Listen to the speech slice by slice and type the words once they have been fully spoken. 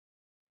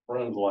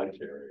Friends like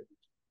Terry.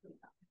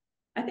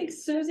 I think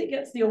Susie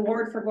gets the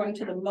award for going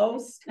to the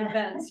most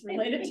events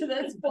related to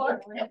this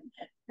book.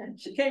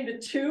 She came to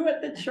 2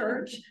 at the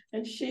church,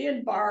 and she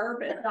and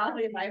Barb and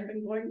Dolly and I have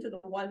been going to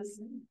the ones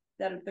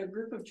that the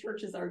group of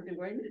churches are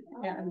doing.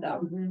 And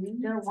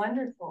they're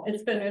wonderful.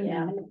 It's been,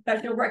 in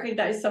fact, you'll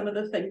recognize some of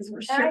the things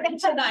we're sharing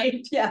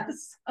tonight.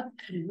 Yes.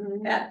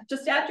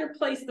 Just at your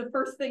place, the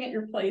first thing at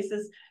your place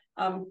is,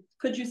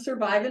 could you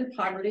survive in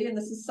poverty? And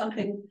this is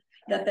something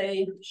that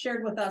they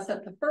shared with us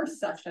at the first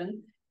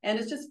session. And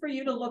it's just for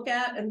you to look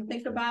at and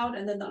think about.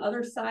 And then the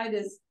other side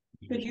is,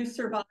 could you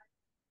survive?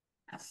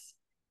 Yes.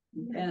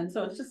 And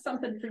so it's just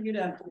something for you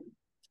to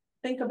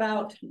think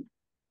about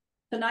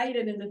tonight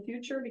and in the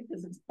future,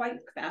 because it's quite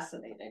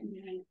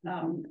fascinating.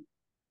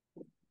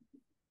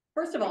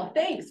 First of all,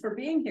 thanks for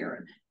being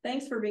here.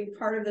 Thanks for being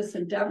part of this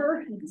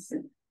endeavor. It's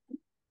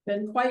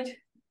been quite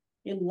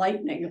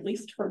enlightening, at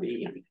least for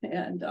me.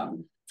 And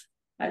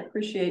I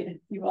appreciate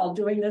you all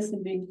doing this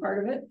and being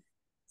part of it.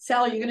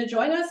 Sally, you going to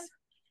join us?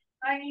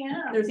 I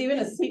am. There's even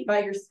a seat by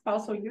your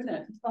spousal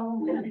unit.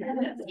 Oh,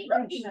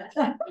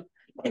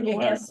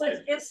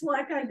 it's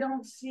like I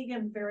don't see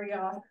him very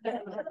often.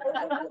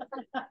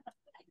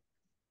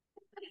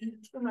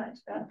 Too much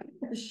stuff.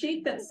 The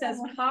sheet that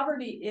says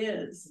poverty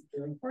is,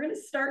 we're going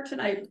to start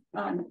tonight.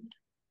 We're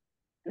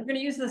going to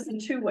use this in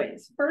 2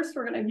 ways. First,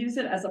 we're going to use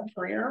it as a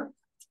prayer.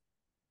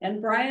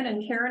 And Brian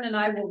and Karen and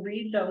I will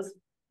read those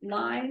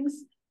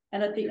lines.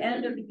 And at the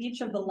end of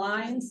each of the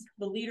lines,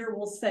 the leader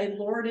will say,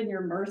 Lord, in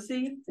your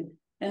mercy.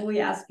 And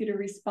we ask you to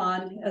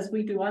respond, as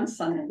we do on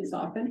Sundays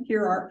often,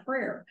 hear our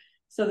prayer,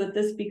 so that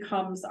this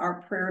becomes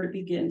our prayer to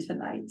begin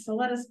tonight. So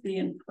let us be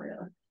in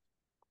prayer.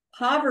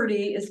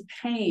 Poverty is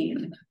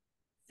pain,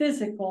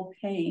 physical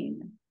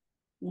pain.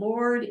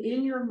 Lord,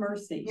 in your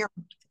mercy.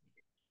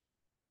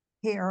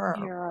 Hear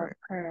our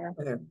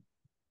prayer.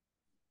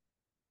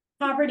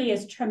 Poverty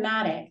is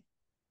traumatic.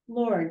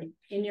 Lord,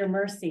 in your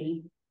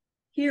mercy.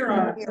 Hear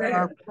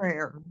our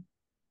prayer.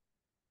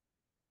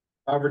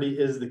 Poverty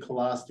is the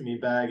colostomy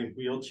bag and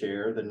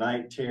wheelchair, the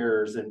night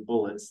terrors and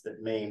bullets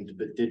that maimed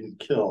but didn't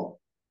kill.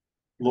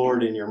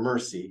 Lord, in your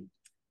mercy.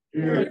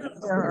 Hear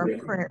our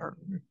prayer.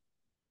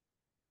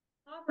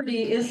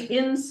 Poverty is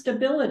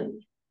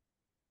instability.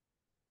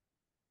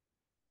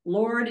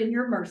 Lord, in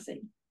your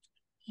mercy.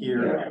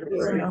 Hear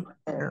our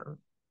prayer.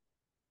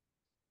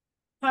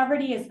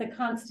 Poverty is the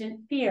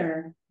constant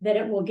fear that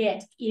it will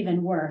get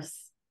even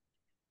worse.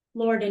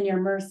 Lord, in your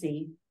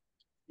mercy.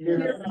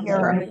 Hear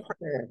our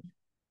prayer.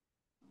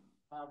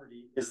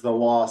 Poverty is the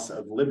loss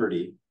of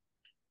liberty.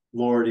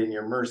 Lord, in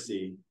your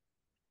mercy.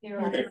 Hear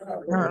our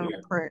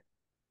prayer.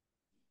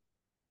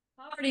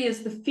 Poverty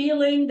is the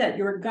feeling that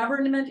your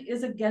government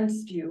is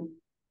against you.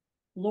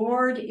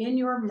 Lord, in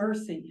your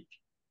mercy.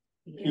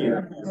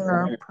 Hear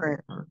our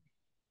prayer.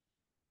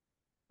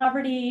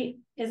 Poverty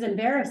is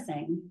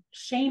embarrassing,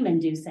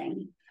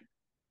 shame-inducing.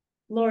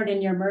 Lord,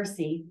 in your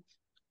mercy.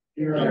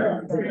 Hear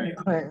our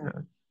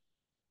prayer.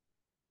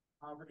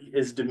 Poverty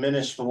is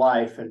diminished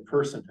life and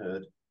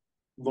personhood.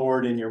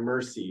 Lord, in your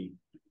mercy.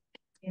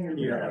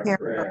 Hear our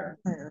prayer.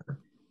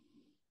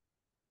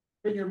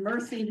 For your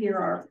mercy, hear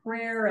our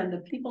prayer, and the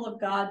people of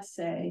God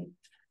say,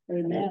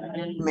 Amen.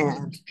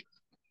 Amen.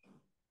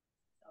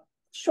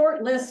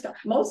 Short list.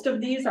 Most of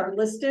these are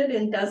listed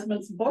in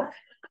Desmond's book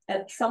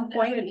at some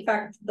point. In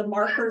fact, the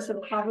markers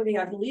of poverty,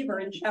 I believe, are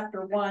in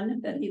chapter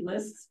 1 that he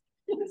lists.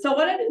 So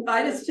what I'd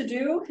invite us to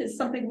do is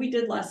something we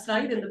did last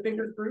night in the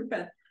bigger group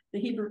at the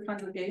Hebrew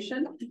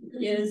congregation,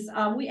 is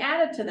we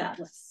added to that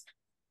list.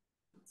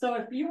 So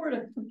if you were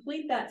to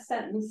complete that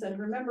sentence, and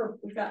remember,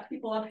 we've got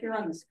people up here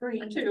on the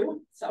screen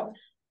too. So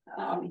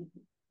I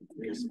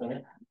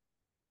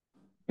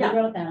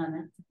wrote that on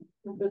it.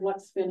 good luck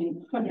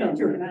spinning.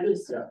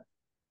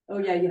 Oh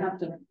yeah, you have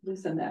to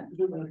loosen that.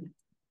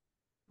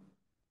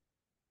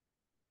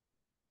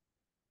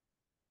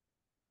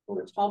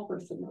 For a tall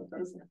person, though,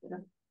 doesn't it?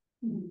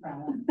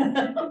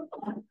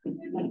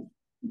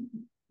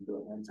 Do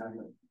it one time.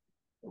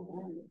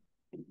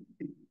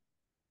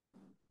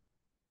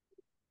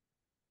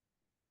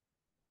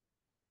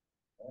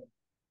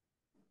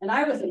 And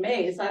I was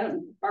amazed. I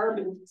don't, Barb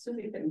and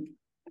Susie can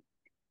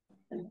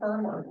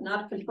confirm or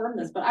not confirm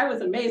this, but I was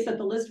amazed at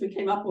the list we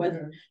came up with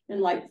in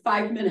like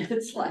 5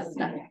 minutes last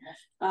night.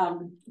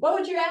 What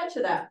would you add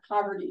to that?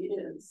 Poverty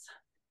is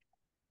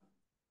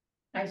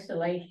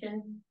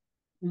isolation.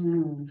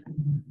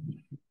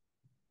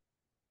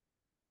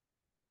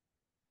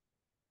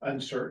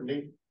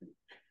 Uncertainty.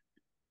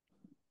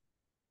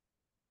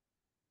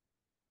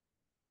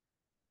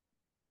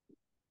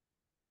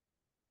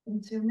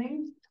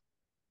 Consuming.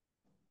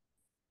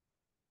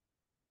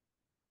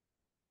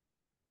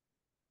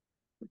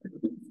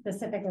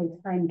 Specifically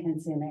time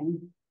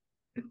consuming.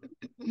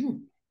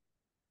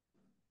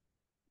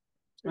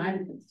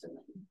 time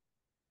consuming.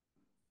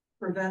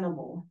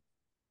 Preventable.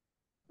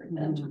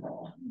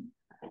 Preventable.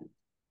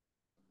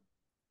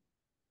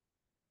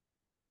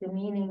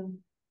 Demeaning.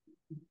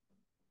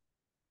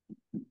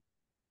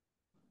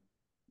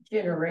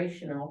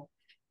 Generational.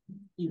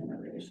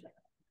 Generational.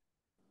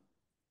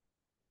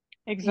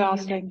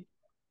 Exhausting.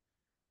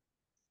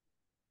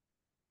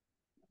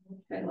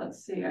 Okay,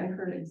 let's see, I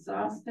heard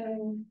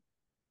exhausting.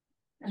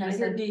 And I I heard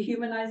said,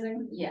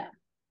 dehumanizing. yeah.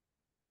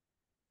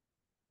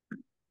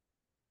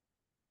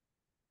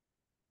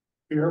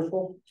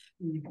 Fearful.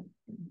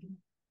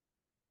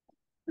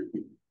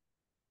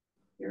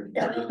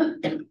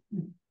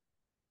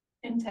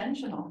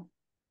 Intentional.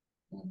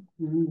 Nice.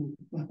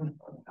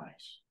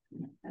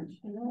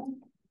 Intentional.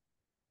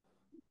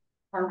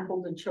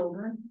 Harmful to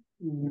children.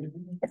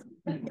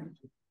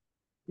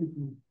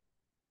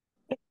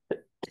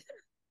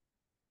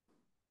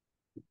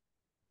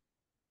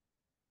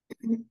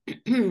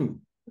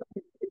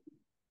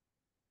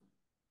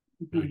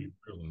 Now you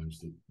realize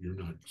that you're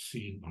not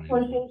seen by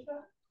What anyone. is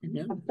that?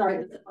 I'm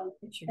sorry.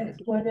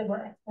 Exploited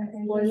what?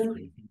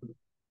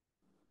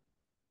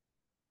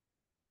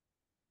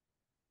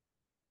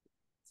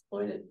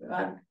 Exploited.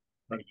 Right,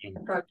 Lack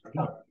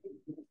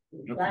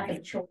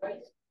of choice.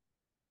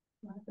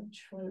 Lack of nope,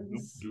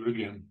 choice. do it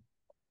again.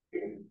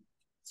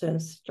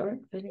 Says start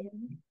video.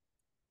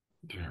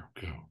 There,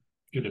 go.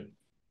 Get it.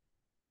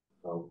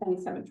 Oh,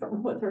 Penny's having trouble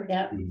with her.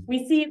 Yep.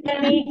 We see you,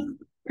 Penny.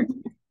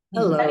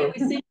 Hello. Penny, we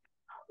see.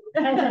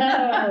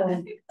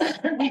 Hello.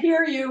 We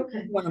hear you.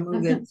 Want to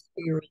move it so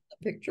you're in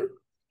the picture?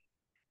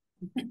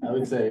 I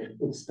would say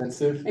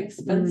expensive.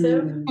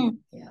 Expensive.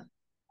 Yeah.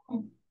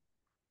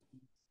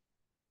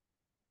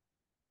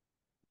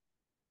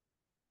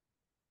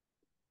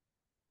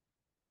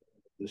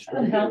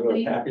 Destructive of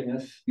Unhealthy.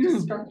 happiness.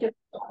 Destructive.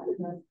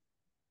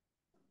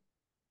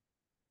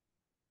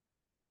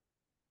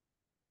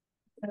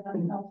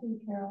 Unhealthy,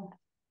 Carol.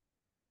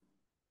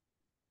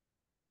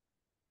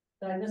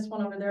 Did I miss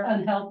one over there?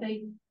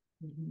 Unhealthy.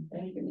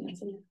 Thank you,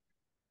 Nancy.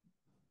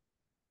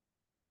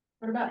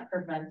 What about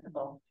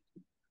preventable?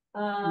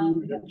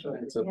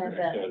 It's a-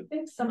 I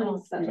think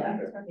somebody said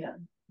that. Yeah.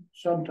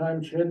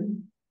 Sometimes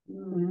hidden.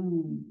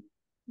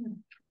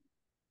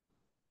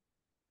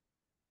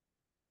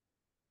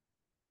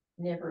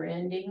 Never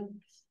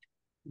ending.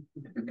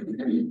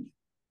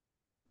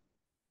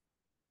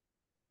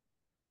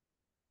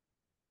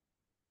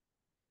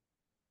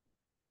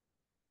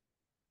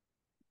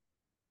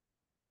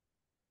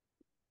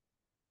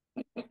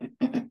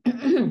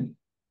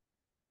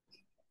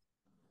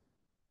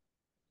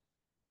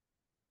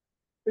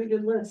 Pretty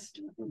good list.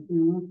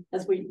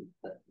 As we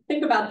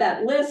think about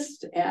that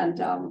list and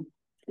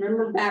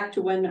remember back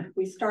to when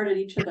we started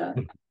each of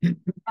the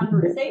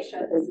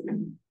conversations.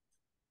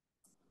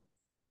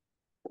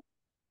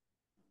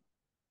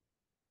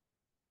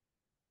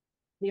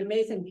 The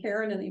amazing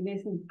Karen and the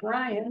amazing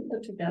Brian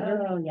put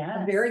together Oh, a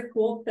yeah. very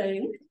cool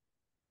thing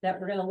that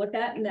we're going to look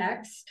at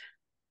next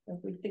as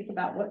we think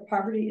about what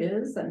poverty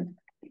is and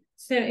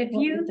So if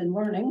what you, we've been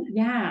learning.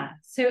 yeah,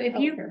 so if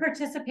you Okay.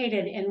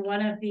 participated in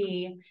one of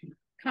the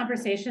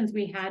conversations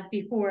we had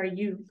before,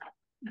 you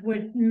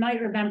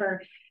might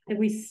remember that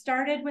we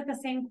started with the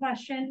same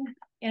question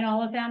in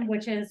all of them,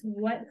 which is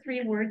what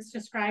 3 words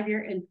describe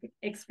your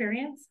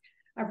experience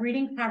of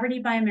reading Poverty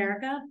by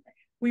America?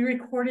 We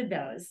recorded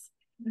those.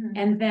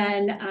 And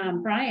then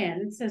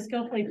Brian so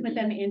skillfully put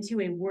them into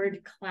a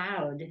word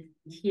cloud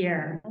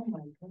here. Oh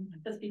my goodness.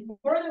 Because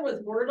before there was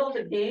Wordle,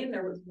 the game,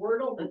 there was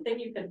Wordle, the thing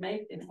you could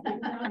make.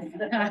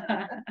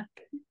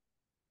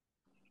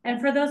 And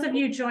for those of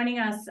you joining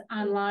us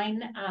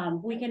online,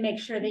 we can make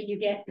sure that you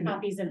get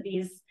copies of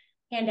these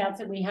handouts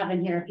that we have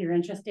in here if you're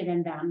interested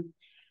in them.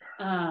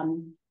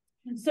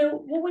 So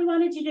what we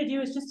wanted you to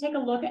do is just take a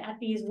look at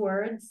these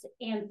words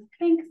and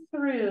think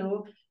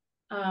through,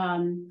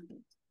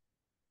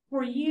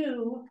 for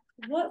you,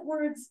 what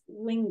words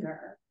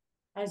linger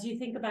as you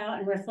think about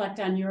and reflect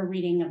on your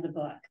reading of the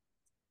book.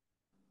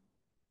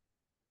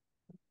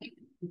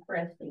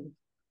 Impressive.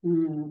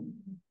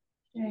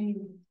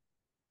 Shame.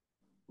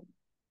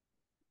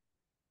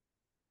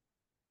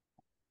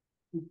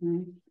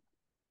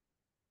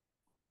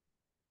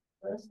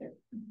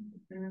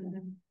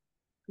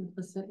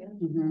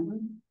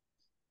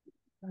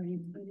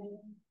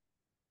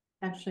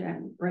 Actually,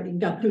 I'm writing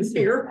down who's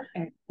here.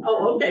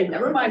 Oh, okay,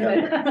 never mind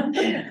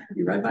then.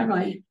 You read my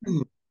mind.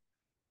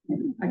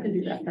 I can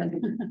do that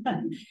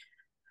then.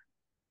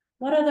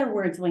 What other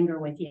words linger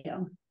with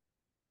you?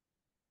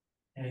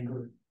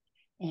 Anger.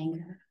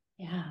 Anger,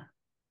 yeah.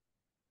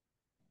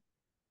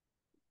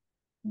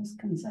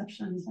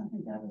 Misconceptions, I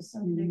think that was so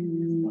big.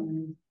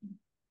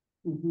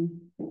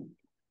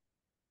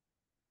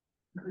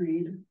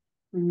 Greed.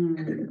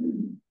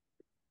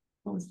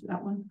 What was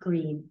that one?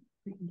 Greed.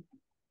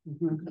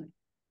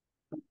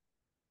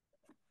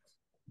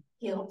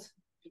 Guilt.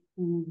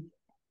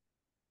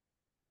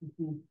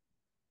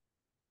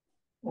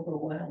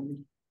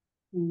 Overwhelmed.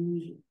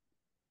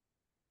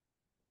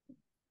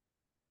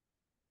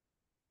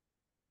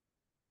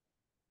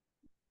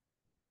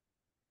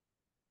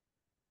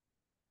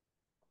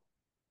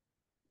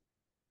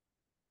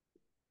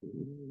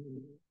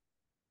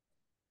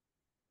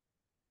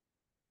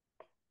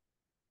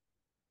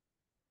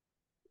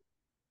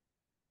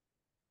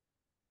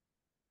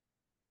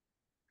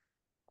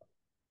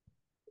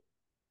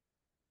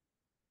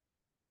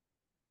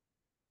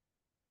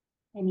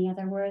 Any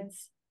other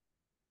words?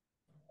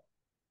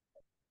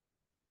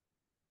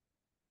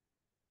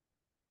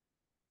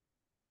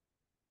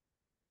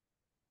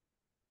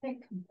 I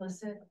think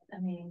complicit, I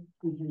mean,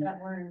 that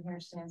word in here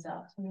stands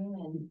out to me,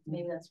 and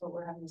maybe that's what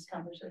we're having this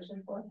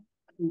conversation for.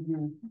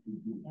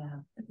 Yeah.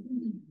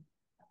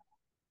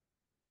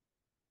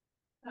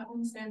 That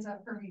one stands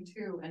out for me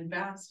too, and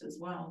vast as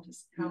well,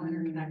 just how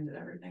interconnected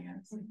everything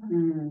is.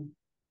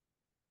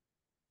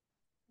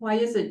 Why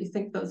is it you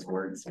think those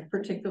words,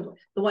 particularly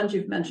the ones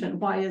you've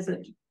mentioned, why is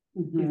it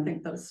you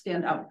think those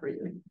stand out for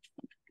you?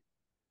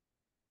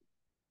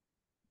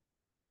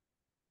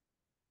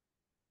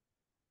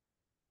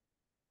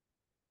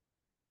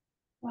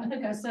 Well, I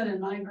think I said in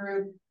my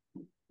group,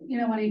 you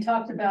know, when he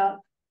talked about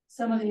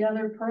some of the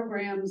other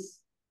programs,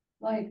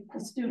 like the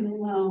student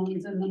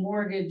loans and the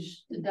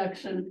mortgage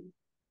deduction.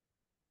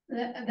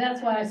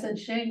 That's why I said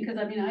Shane, because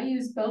I mean, I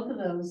used both of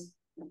those.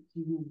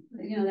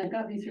 You know, that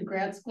got me through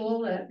grad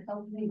school, that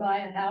helped me buy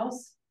a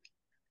house.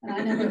 And I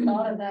never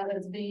thought of that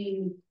as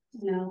being,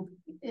 you know,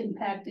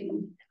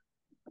 impacting,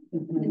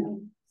 you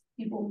know,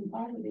 people in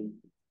poverty.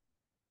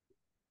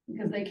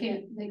 Because they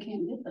can't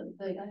get the,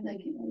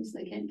 at least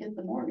they can't get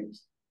the mortgage,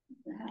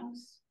 the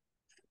house.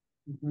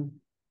 And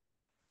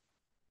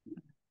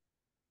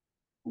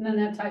then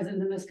that ties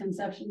into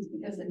misconceptions,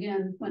 because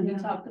again, when he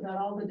talked about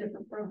all the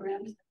different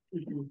programs,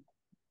 you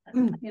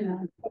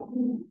know,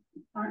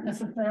 aren't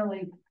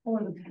necessarily for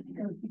the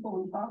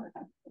people in poverty.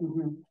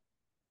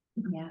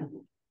 Yeah.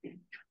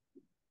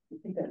 I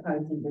think that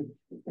ties into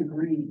the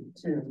greed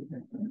too.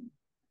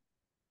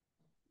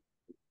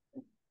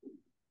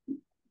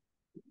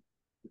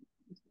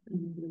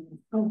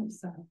 Oh,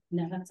 sorry.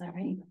 No, that's all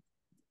right.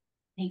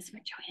 Thanks for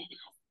joining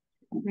us.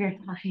 We're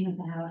talking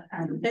about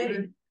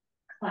word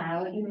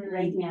cloud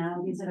right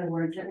now. These are the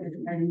words that we're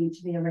starting each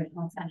of the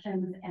original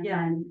sessions, and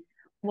then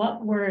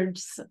what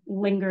words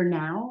linger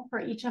now for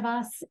each of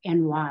us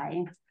and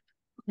why.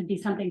 Could be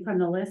something from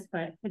the list,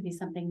 but it could be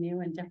something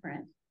new and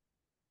different.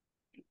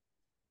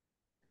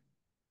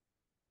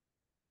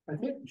 I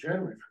think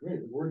generally for me,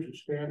 the words that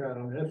stand out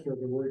on this are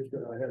the words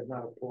that I have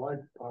not applied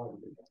to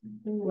poverty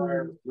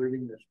prior to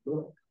reading this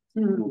book.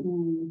 I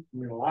mean,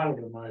 a lot of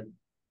them I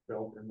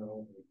felt and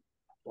know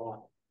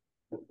thought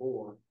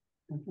before.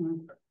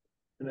 And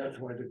that's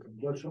why the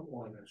complicit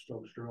one is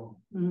so strong.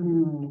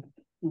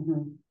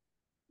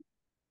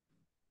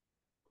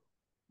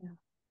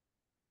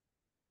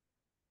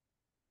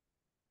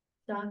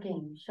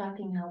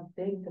 Shocking how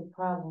big the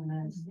problem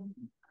is.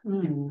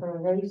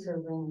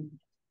 Pervasive and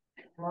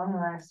long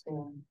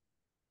lasting,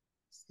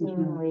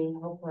 seemingly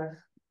hopeless.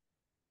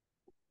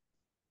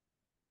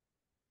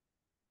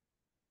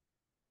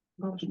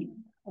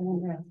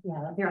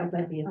 Yeah,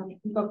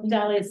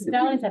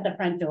 Dolly's at the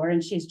front door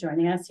and she's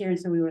joining us here,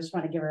 so we just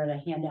want to give her the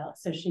handout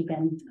so she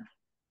can.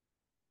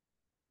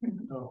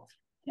 Oh.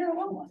 Here,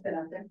 one more fit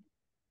out there.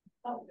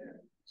 Oh,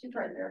 there. She's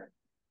right there.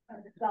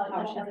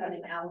 Oh, she's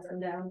running Allison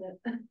down.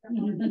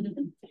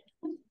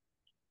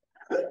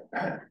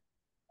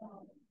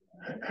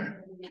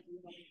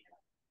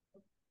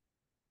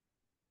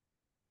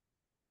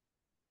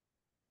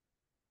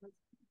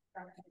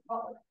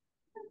 Are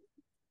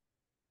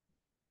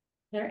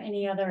there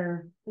any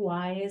other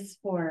whys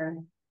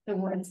for the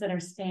words that are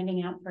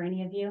standing out for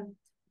any of you?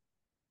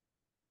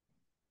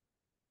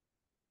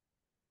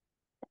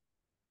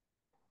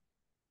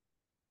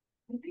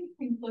 I think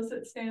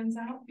implicit stands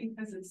out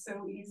because it's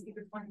so easy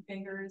to point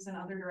fingers in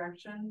other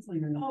directions.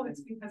 Like, oh,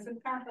 it's because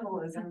of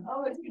capitalism.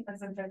 Oh, it's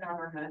because of the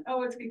government.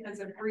 Oh, it's because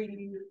of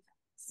greedy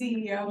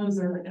CEOs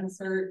or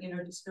insert, you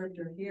know,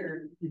 descriptor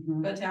here.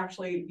 But to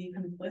actually be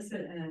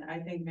complicit in it, I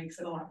think makes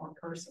it a lot more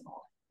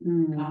personal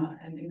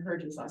and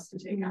encourages us to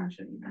take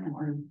action even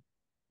more.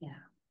 Yeah.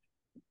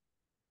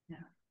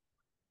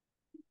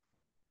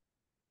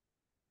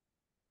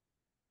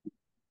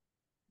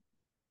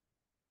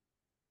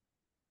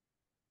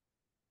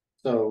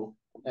 So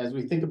as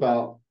we think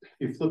about, if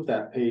you flip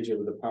that page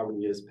over, the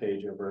poverty is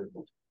page over.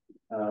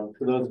 For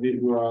those of you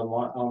who are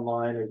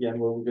online, again,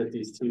 we'll get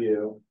these to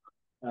you.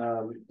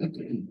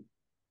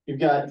 You've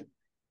got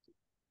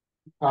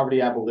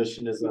poverty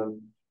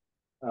abolitionism,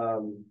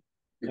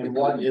 and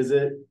what is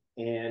it?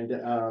 And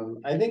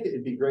I think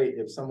it'd be great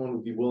if someone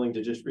would be willing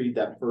to just read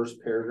that first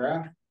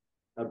paragraph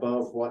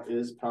above what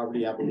is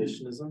poverty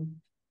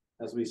abolitionism,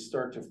 as we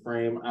start to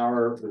frame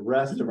the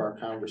rest of our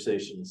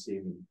conversation this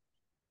evening.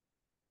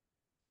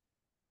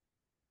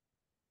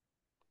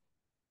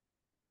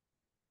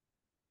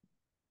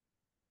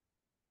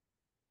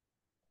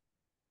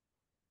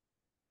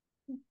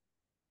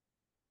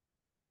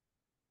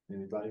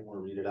 Anybody want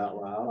to read it out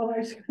loud? Oh, I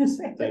was gonna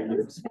say. Thank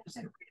you.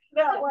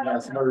 That one. Yeah,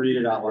 somebody read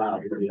it out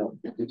loud.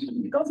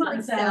 Go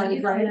on,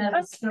 Sally, right?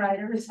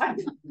 Writers.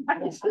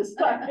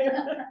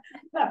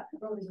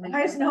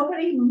 There's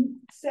nobody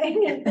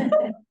saying it.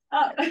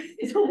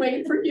 He'll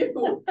wait for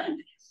you.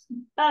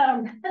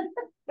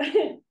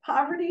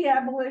 Poverty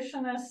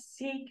abolitionists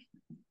seek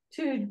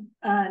to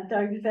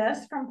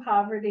divest from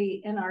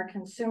poverty in our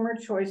consumer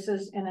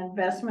choices and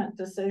investment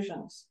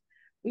decisions.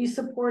 We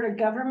support a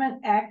government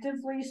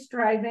actively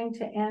striving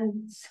to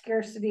end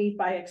scarcity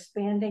by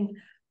expanding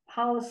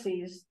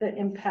policies that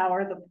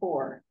empower the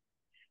poor.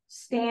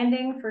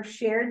 Standing for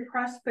shared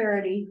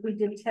prosperity, we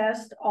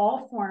detest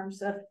all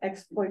forms of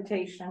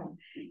exploitation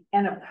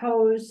and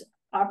oppose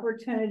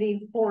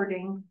opportunity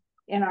hoarding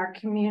in our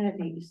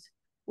communities.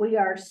 We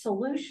are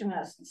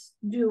solutionists,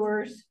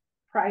 doers,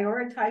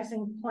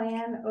 prioritizing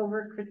plan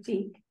over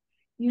critique,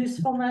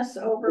 usefulness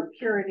over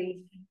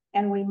purity,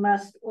 and we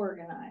must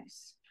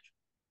organize.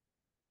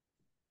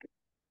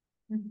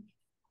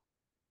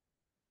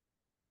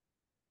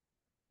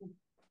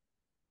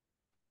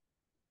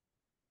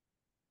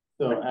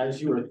 So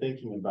as you were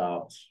thinking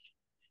about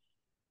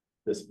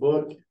this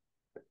book,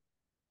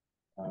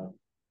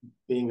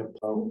 being a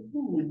poet.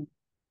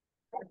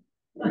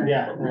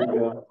 Yeah, there you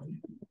go.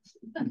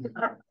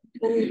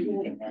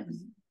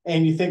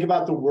 And you think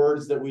about the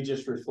words that we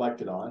just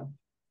reflected on,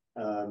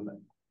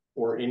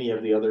 or any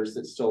of the others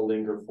that still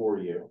linger for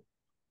you.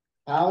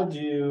 How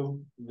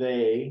do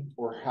they,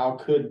 or how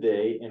could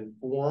they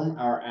inform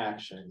our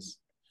actions,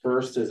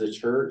 first as a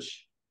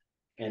church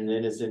and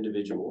then as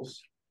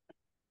individuals?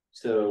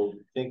 So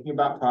thinking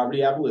about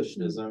poverty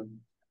abolitionism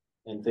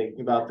and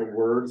thinking about the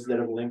words that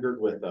have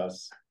lingered with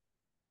us,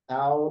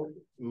 how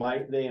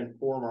might they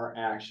inform our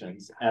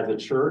actions as a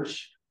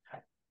church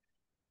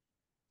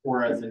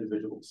or as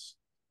individuals?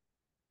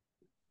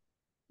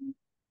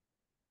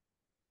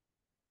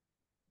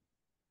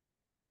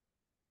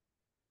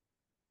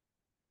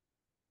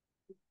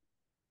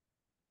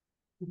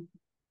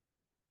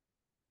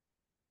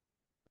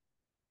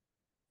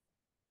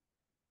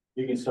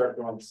 You can start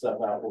throwing stuff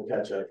out, we'll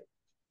catch up.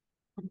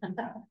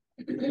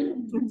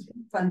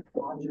 Fun.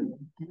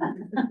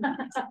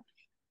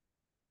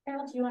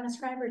 Carol, do you want to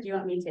scribe or do you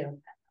want me to?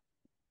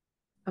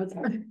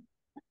 Okay.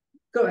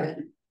 Go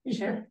ahead.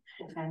 Sure.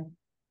 Okay.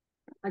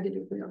 I can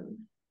do it.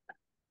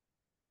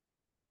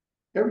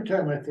 Every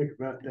time I think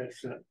about that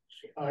sentence,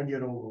 I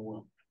get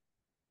overwhelmed.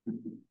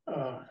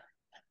 On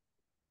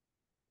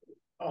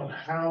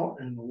how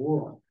in the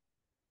world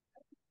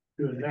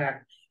to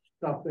enact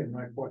something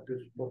like what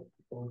this book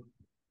is.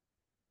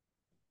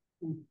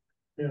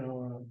 You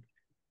know,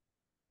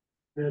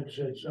 Ned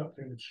said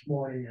something this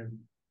morning in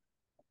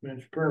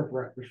men's prayer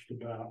breakfast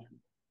about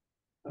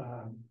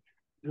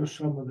just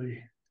some of the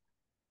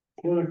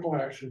political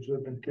actions that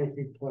have been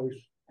taking place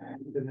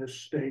in this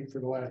state for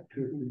the last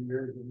 2 or 3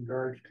 years in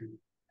regards to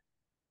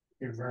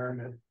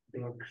environment,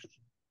 books,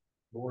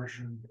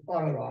 abortion,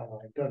 on and on.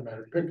 It doesn't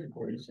matter, pick a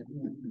place.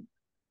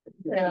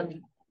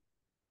 And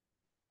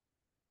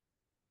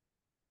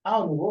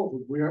how in the world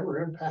would we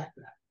ever impact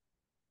that?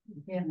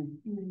 Yeah.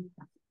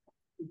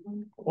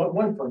 Well,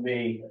 one for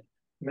me, I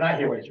mean, I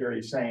hear what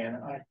Jerry's saying,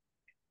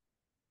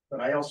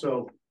 but I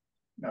also,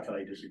 not that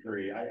I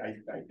disagree, I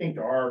think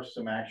there are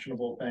some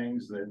actionable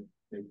things that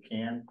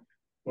can.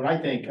 When I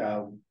think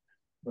of,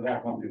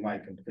 without going through my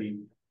complete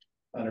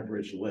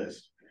unabridged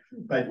list,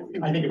 but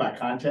I think about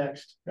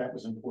context, that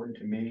was important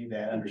to me,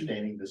 that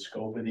understanding the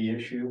scope of the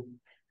issue.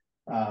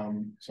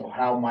 So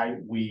how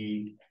might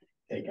we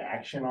take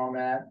action on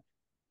that?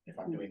 If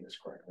I'm doing this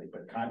correctly,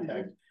 but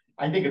context.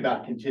 I think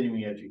about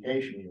continuing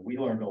education. We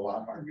learned a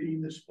lot by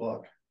reading this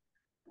book.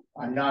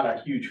 I'm not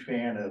a huge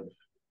fan of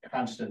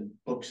constant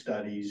book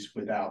studies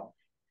without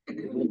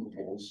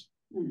deliverables,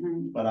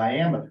 but I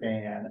am a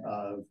fan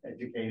of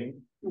educating,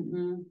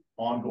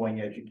 ongoing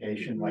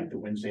education, like the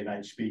Wednesday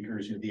night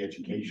speakers and the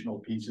educational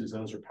pieces.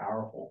 Those are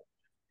powerful.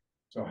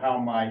 So how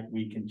might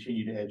we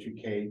continue to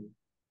educate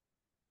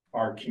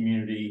our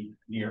community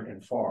near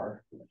and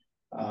far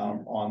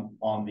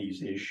on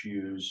these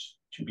issues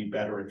to be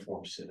better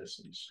informed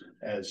citizens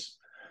as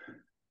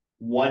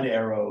one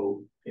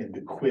arrow in the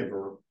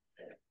quiver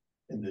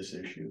in this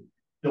issue?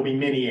 There'll be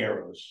many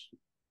arrows,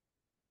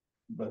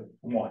 but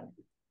one,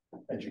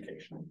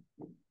 education.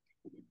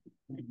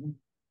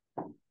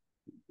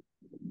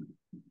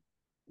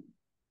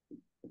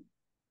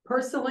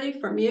 Personally,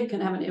 for me, it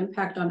can have an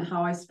impact on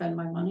how I spend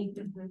my money.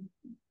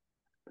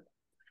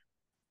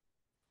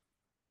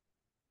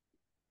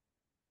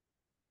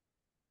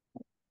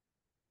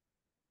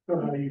 So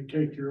how do you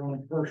take your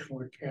own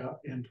personal account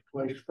into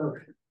place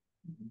first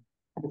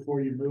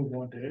before you move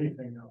on to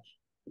anything else?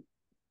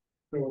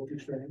 So what you're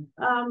saying?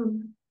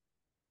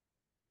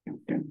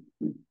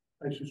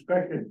 I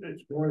suspect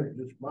it's more than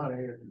just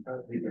money.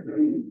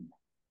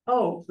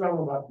 Oh, it's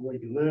all about the way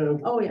you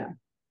live. Oh, yeah.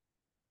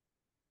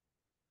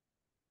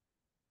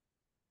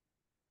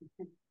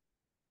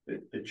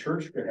 The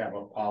church could have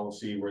a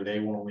policy where they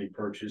will only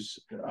purchase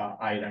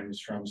items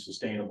from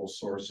sustainable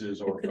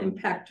sources or it could from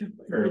impact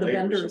fair who the labor.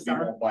 vendors So we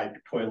are. won't buy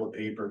toilet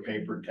paper,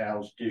 paper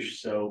towels,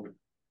 dish soap,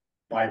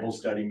 Bible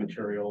study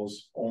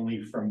materials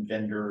only from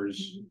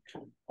vendors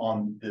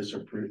on this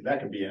approved. That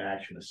could be an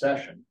action, a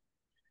session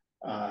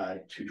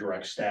to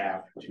direct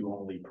staff to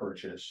only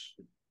purchase,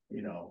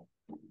 you know,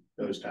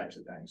 those types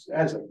of things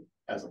as a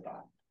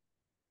thought.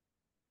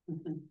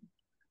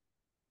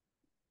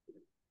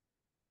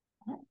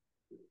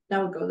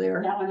 That would go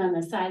there. That one on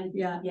the side.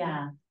 Yeah.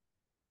 Yeah.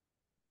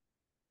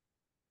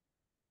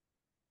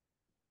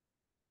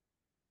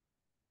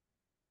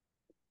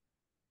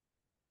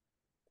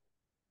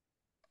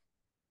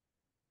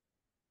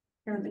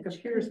 Karen, the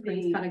computer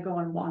screen's kind of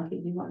going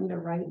wonky. Do you want me to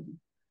write?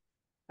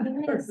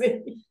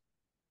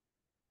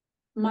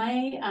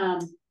 My,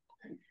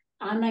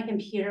 on my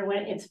computer,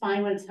 when it's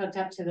fine when it's hooked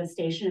up to the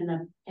station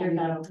and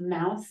the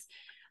mouse.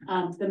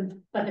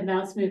 But the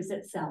mouse moves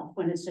itself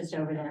when it's just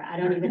over there. I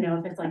don't even know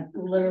if it's like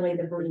literally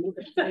the breeze.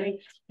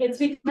 It's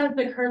because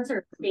the cursor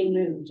is being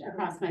moved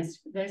across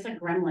there's a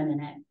gremlin in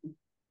it.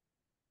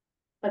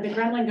 But the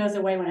gremlin goes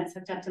away when it's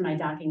hooked up to my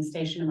docking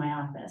station in my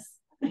office.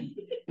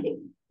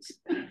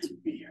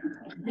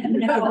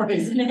 No,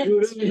 isn't it?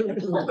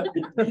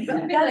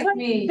 That's like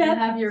me, you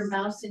have your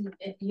mouse and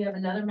you have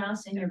another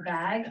mouse in your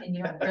bag and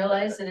you don't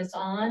realize that it's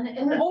on.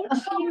 And that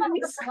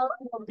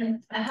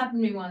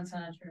happened to me once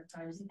on a trip. I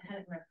had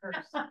it in my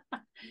purse.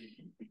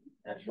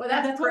 Well,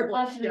 that's what privilege,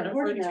 Boston Jennifer,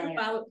 ordinary.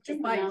 two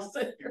mics.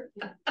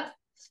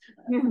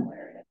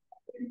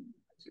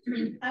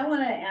 I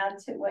want to add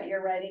to what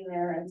you're writing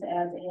there and to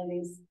add to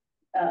Andy's,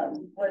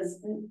 was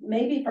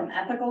maybe from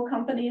ethical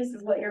companies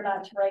is what you're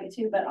about to write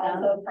to, but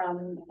also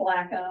from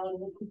Black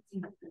owned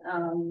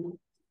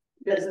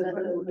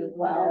businesses as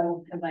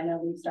well, because I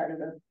know we've started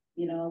a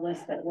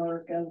list at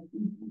work of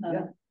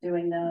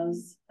doing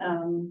those.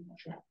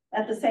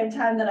 At the same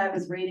time that I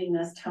was reading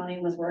this, Tony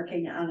was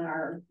working on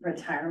our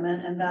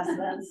retirement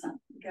investments.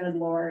 Good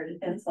Lord,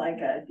 it's like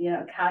a,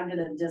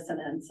 cognitive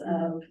dissonance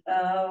of,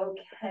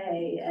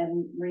 okay,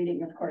 and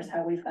reading, of course,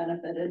 how we've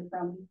benefited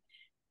from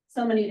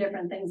so many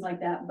different things like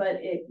that.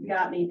 But it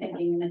got me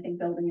thinking, and I think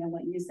building on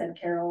what you said,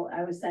 Carol,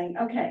 I was saying,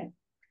 okay,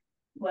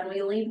 when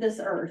we leave this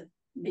earth,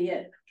 be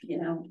it,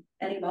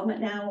 any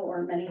moment now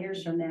or many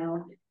years from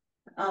now,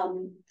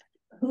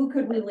 who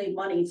could we leave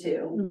money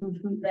to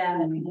that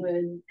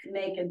would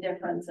make a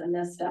difference in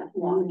this stuff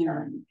long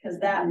term? Because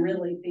that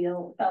really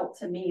felt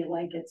to me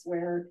like it's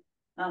where,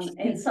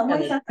 in some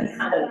ways that's a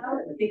cop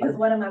out, because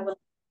what am I willing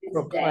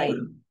to stay?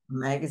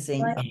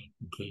 Magazine.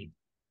 Okay.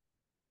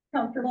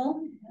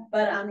 Comfortable,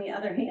 but on the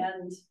other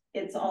hand,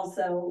 it's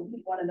also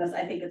one of those,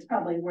 I think it's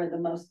probably where the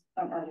most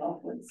of our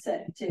wealth would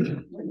sit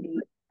too, would be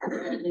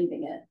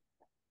leaving it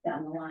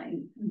down the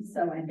line.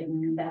 So I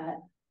think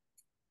that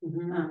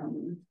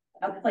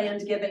a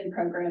planned giving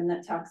program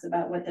that talks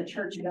about what the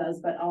church does,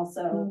 but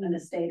also an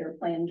estate or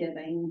planned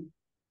giving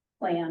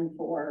plan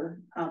for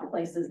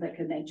places that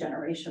could make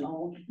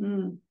generational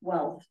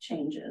wealth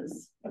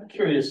changes. I'm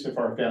curious if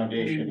our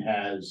foundation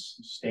has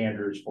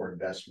standards for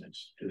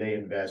investments. Do they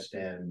invest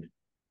in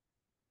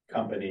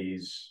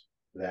companies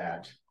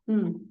that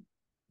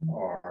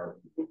are,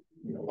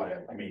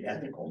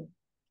 ethical?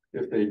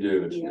 If they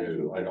do, it's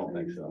new. I don't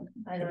think so.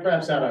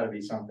 Perhaps that ought to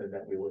be something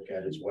that we look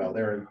at as well.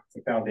 They're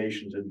the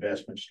foundation's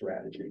investment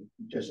strategy,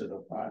 just as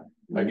a thought.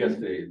 I guess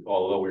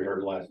although we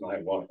heard last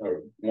night,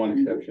 one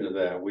exception to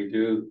that, we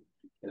do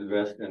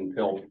invest in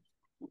PILT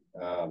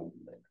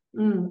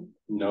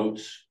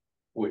notes,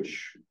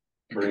 which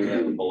bring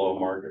in below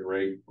market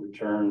rate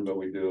return, but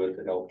we do it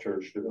to help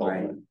church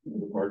development.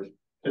 Right.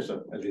 Just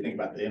as you think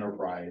about the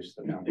enterprise,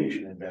 the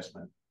foundation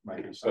investment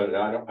might be something.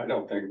 But I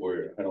don't think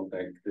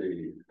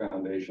the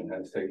foundation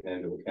has taken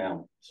into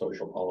account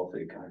social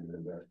policy kind of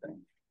investing.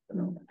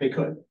 They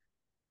could.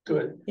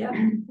 Good. Yeah.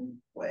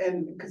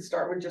 And could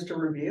start with just a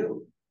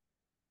review.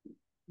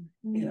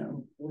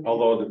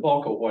 Although the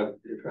bulk of what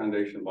the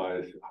foundation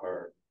buys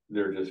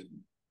they're just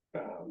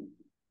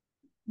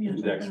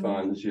index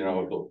funds,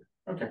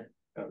 okay,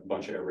 a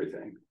bunch of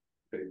everything,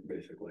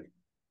 basically.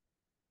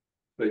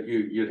 But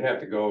you'd have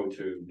to go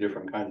to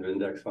different kinds of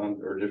index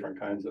funds or different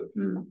kinds of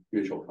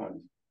mutual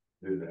funds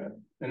to do that,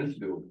 and it's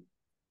doable.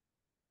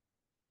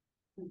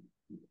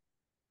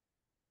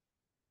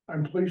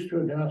 I'm pleased to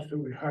announce that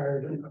we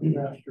hired a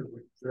master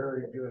with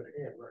very good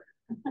handwriting.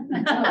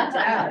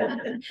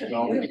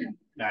 Well,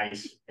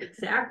 nice.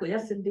 Exactly,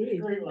 yes,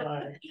 indeed.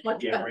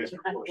 Much better.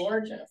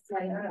 Gorgeous.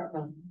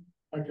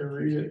 I can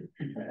read it.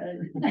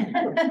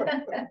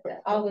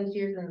 All those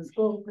years in the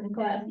school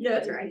class. Yeah,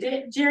 that's right.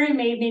 Jerry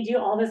made me do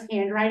all this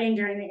handwriting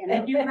during the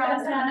interview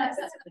process.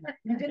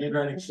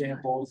 Handwriting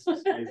samples.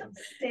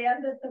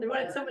 Stand at They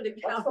wanted someone to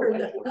counter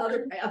the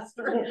other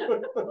pastor.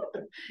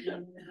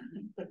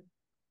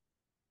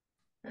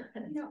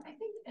 I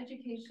think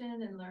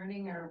education and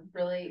learning are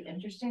really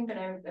interesting, but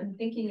I've been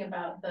thinking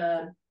about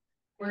the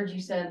words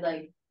you said,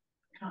 like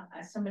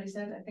somebody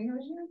said, I think it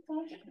was your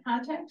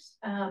context.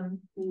 And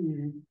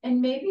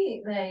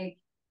maybe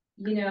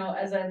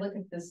as I look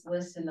at this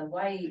list in the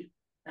white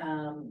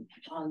on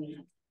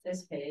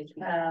this page,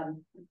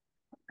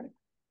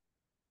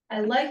 I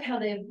like how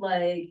they've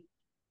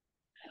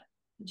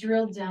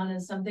drilled down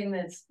in something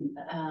that's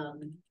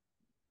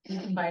you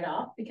can bite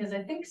off, because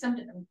I think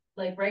something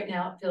right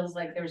now it feels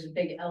like there's a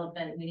big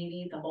elephant, we need to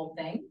eat the whole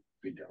thing.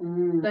 We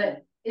don't.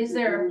 But is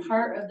there a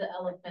part of the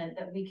elephant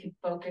that we could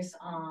focus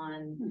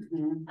on?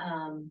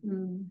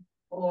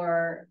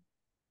 Or,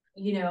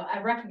 I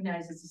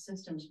recognize it's a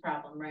systems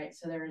problem, right?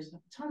 So there's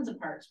tons of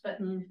parts, but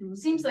it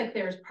seems like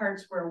there's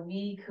parts where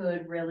we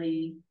could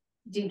really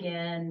dig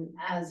in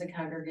as a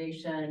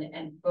congregation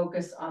and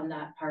focus on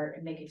that part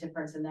and make a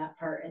difference in that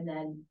part, and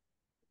then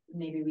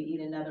maybe we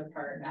eat another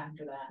part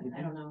after that.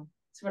 I don't know.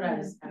 That's what I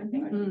was kind of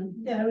thinking.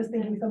 Yeah, I was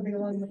thinking something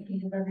along the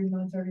lines of every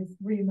month, every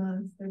 3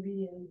 months, there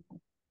be a,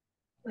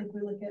 like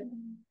we look at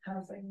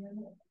housing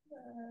and,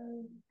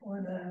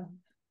 or the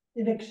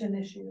eviction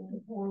issue,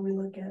 or we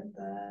look at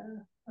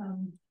the,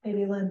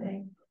 payday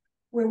lending,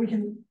 where we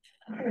can,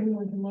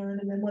 everyone can learn,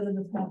 and then what are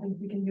the small things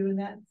we can do in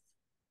that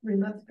 3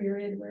 month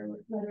period, where,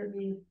 whether it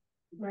be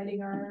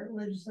writing our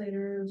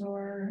legislators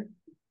or,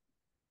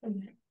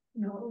 you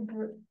know,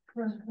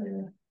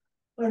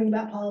 learning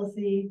about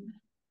policy.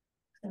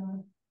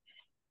 So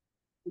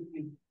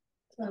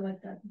I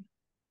like that.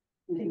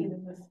 Take it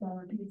in the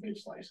smaller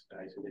pieces. Slice,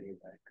 dice it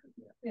anyway.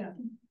 Yeah.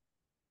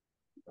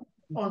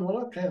 On the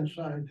left-hand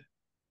side,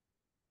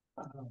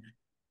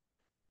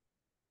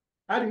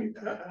 how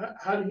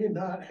do you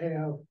not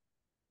have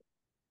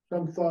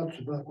some thoughts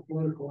about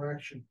political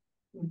action?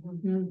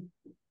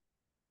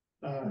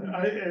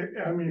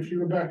 I mean, if you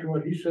go back to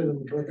what he said in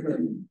the book,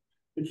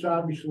 it's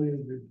obviously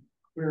the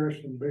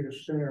clearest and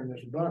biggest sinner in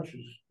this bunch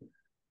is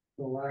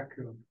the lack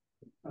of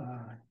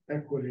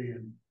equity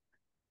and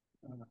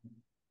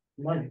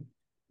money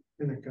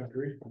in the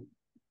country.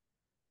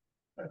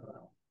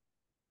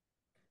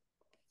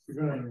 You're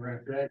gonna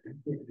interact that, you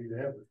can't do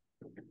that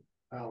with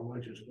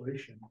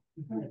legislation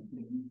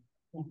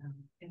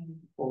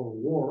or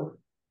war.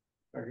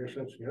 I guess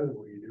that's the other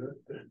way you do it,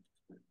 but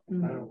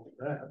I don't want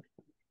that.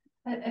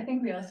 I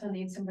think we also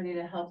need somebody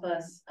to help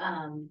us,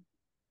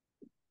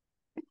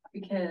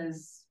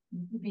 because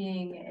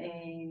being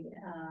a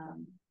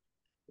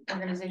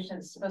organization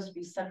that's supposed to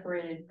be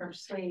separated from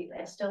state,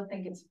 I still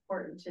think it's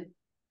important to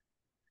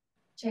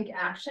take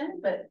action,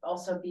 but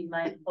also be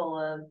mindful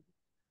of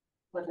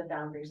what the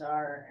boundaries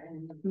are.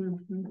 And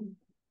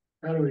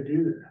How do we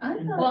do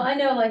that? well, I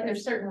know like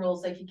there's certain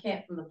rules, like you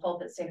can't from the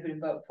pulpit say who to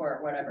vote for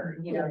or whatever,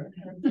 you know.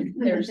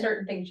 There are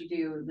certain things you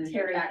do, lose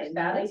your tax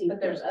status, but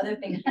there's other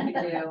things you can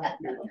do.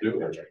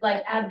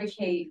 Like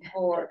advocate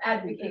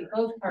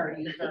both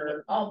parties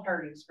or all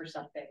parties for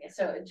something.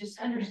 So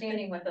just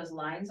understanding what those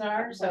lines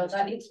are, so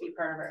that needs to be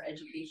part of our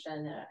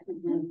education,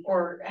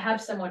 or have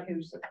someone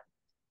who's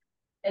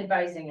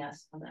advising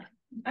us on that.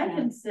 I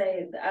can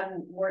say that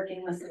I'm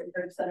working with some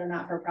groups that are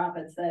not for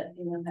profits that,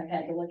 you know, have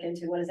had to look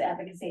into what is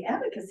advocacy.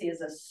 Advocacy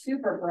is a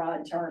super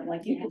broad term.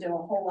 Like you can do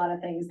a whole lot of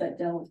things that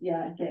don't,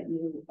 get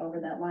you over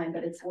that line,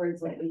 but it's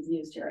words like we've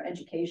used here,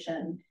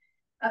 education.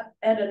 At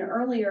an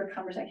earlier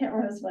conversation, I can't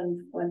remember this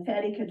when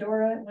Fatty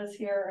Cadora was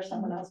here or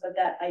someone else, but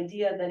that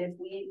idea that if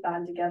we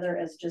bond together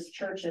as just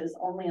churches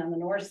only on the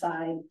north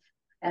side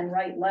and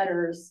write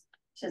letters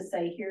to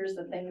say, here's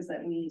the things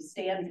that we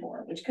stand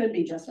for, which could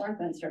be just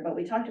Northminster, but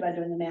we talked about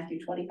doing the Matthew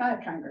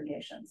 25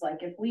 congregations.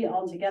 Like if we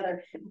all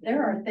together,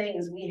 there are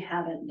things we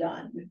haven't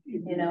done,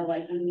 you know,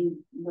 like we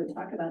would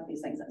talk about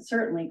these things. And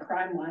certainly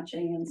crime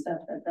watching and stuff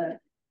that the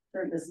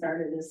group has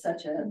started is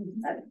such a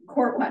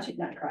court watching,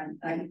 not crime.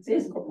 It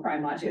is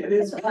crime watching. It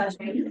is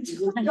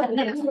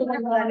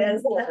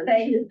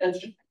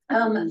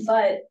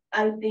but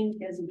I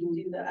think as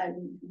we do that,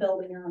 I'm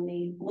building on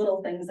the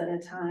little things at a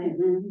time.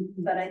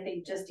 But I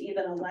think just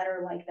even a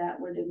letter like that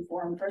would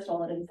inform, first of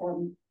all, it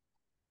informed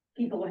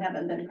people who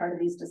haven't been part of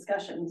these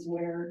discussions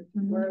where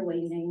we're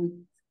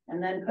leaning,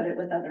 and then put it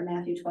with other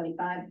Matthew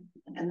 25,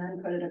 and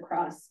then put it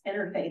across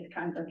interfaith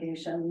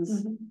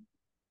congregations.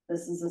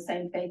 This is the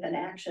same faith in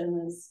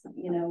action as,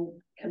 you know,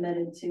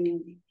 committed to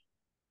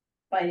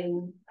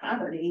fighting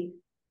poverty.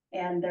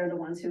 And they're the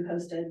ones who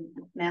hosted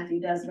Matthew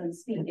Desmond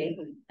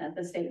speaking at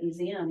the State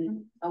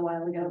Museum a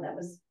while ago. That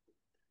was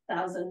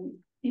 1,000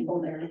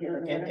 people there to hear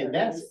it.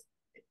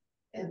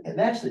 And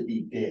that's the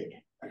deep dig.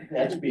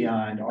 That's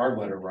beyond our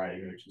letter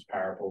writing, which is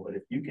powerful. But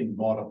if you can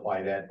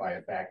multiply that by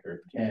a factor of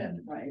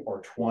 10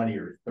 or 20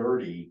 or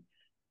 30,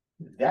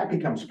 that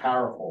becomes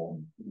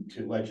powerful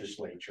to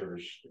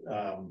legislatures.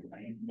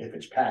 If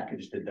it's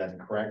packaged and done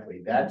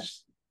correctly,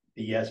 that's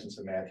the essence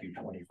of Matthew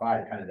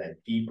 25, kind of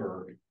that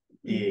deeper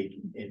dig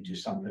into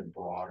something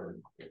broader,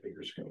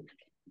 bigger scope.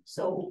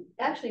 So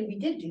actually, we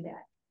did do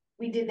that.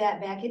 We did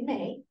that back in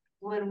May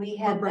when we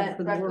had that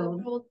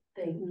world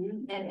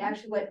thing. And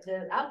actually what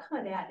the outcome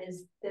of that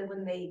is that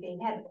when they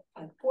had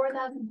like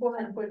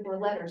 4,444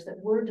 letters that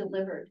were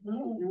delivered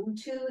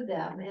to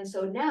them. And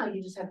so now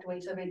you just have to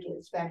wait till everybody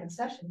gets back in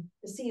session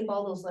to see if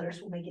all those letters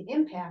will make an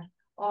impact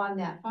on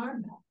that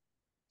farm bill.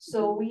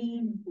 So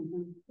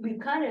we've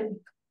kind of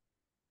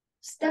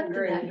stepped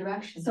in that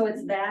direction. So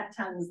it's that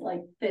times like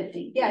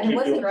 50. Yeah, and it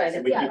wasn't right.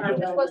 It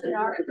wasn't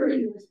our, it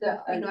was the,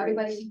 you know,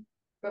 everybody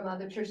from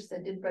other churches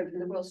that did break through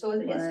the world. So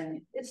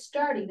it's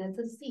starting, it's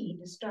a seed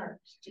to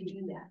start to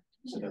do that.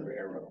 It's another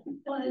arrow.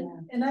 But,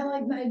 and I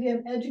like the idea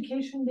of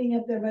education being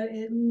up there, but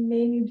it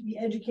may need to be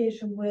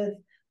education with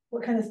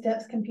what kind of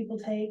steps can people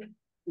take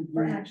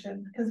for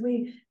action, because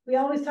we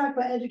always talk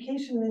about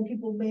education and then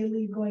people may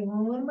leave going,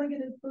 well, what am I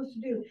supposed to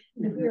do?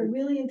 And if we are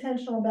really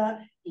intentional about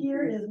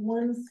here is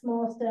one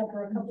small step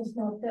or a couple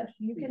small steps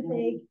you can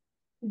take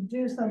to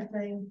do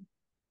something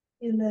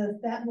in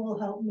that will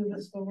help move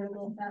us forward a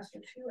little faster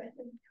too, I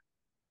think.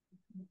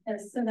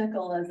 As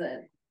cynical as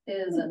it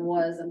is and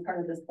was and part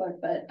of this book,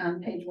 but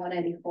on page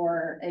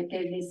 184, it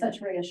gave me such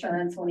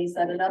reassurance when he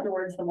said, in other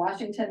words, the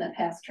Washington that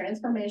passed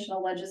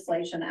transformational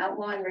legislation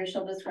outlawing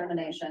racial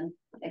discrimination,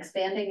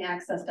 expanding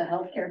access to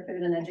healthcare,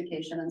 food, and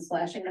education, and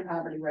slashing the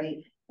poverty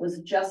rate was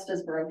just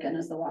as broken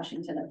as the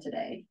Washington of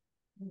today.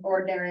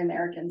 Ordinary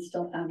Americans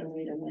still found a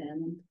way to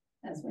win,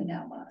 as we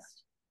now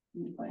must.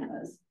 And the point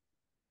was,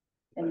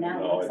 and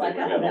now it's like,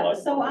 oh, that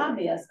was so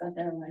obvious, but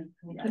they're like.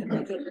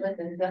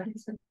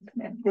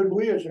 Could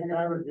we as a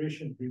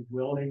congregation be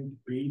willing to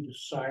be the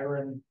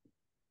siren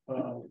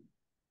of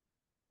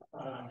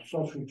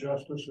social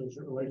justice as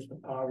it relates to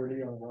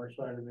poverty on our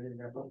side of the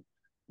example?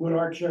 Would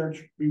our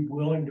church be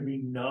willing to be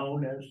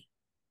known as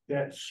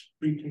that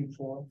speaking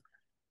for?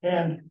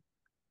 And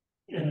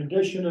in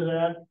addition to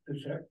that,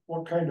 is that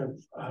what kind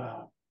of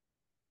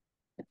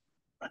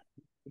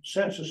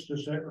census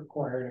does that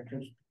require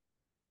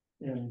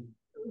in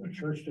a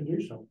church to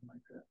do something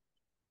like that?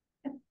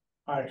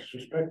 I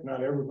suspect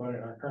not everybody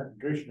in our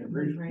congregation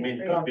agrees. I mean,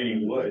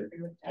 many would.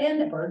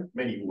 And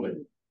Many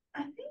would.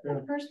 I think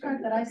the first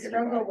part that I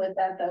struggle with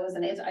that though is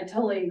an age, I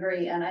totally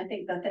agree. And I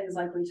think the things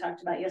like we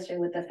talked about yesterday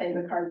with the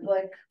Favor Card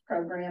Blick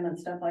program and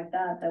stuff like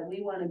that, that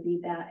we want to be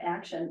that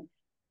action.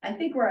 I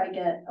think where I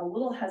get a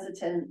little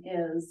hesitant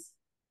is,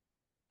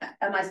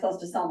 am I supposed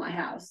to sell my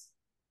house?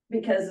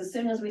 Because as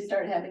soon as we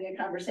start having a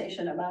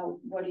conversation about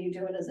what are you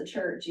doing as a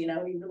church, you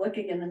know, you're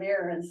looking in the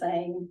mirror and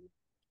saying,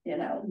 you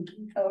know,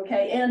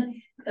 okay. And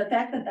the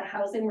fact that the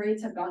housing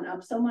rates have gone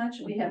up so much,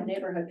 we have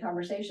neighborhood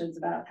conversations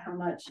about how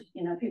much,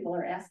 you know, people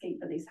are asking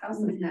for these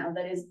houses now.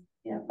 That is,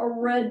 you know,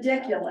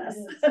 ridiculous.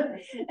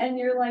 And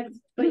you're like,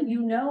 but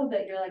you know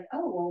that you're like,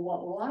 oh, well,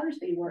 what will ours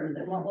be worth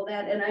and what will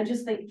that? And I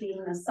just think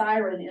being a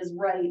siren is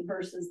right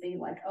versus the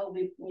like, oh,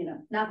 we, you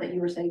know, not that you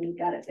were saying you've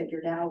got it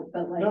figured out,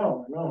 but like,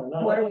 No.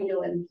 what are we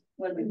doing?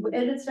 What are we,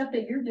 and it's stuff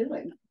that you're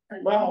doing.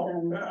 Well,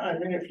 I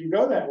mean, if you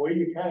go that way,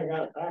 you kind of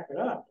got to back it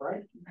up,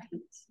 right?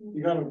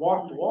 You got to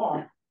walk the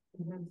walk.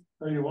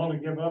 Or you want to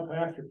give up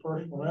half your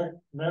personal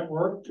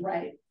network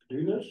to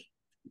do this?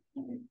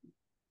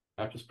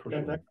 Not just Get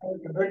personal. that kind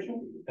of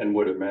conviction? And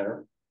would it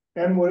matter?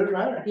 And would it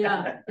matter?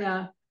 Yeah.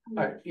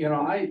 A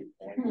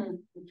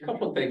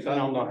couple of things, I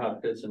don't know how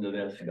it fits into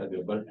that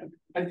schedule, but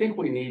I think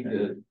we need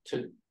to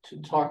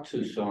talk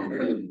to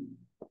some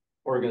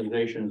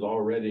organizations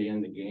already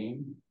in the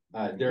game.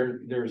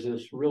 There's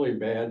this really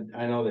bad,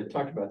 I know they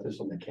talked about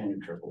this on the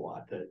Canyon trip a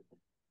lot, that,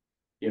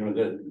 you know,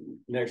 the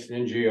next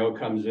NGO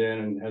comes in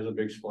and has a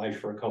big splash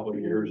for a couple of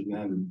years and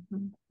then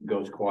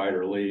goes quiet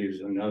or leaves,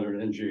 another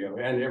NGO,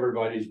 and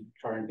everybody's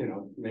trying, you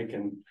know,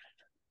 remaking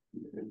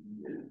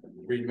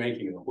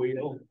the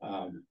wheel.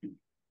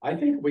 I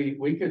think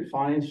we could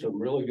find some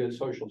really good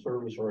social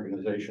service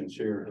organizations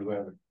here who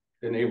have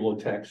been able to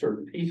attack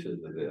certain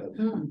pieces of this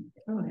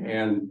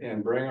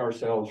and bring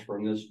ourselves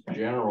from this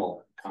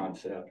general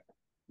concept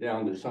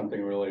down to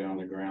something really on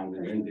the ground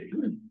in Indy,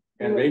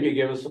 and maybe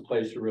give us a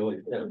place to really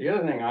fit. The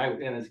other thing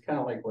and it's kind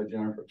of like what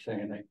Jennifer's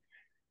saying,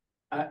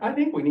 I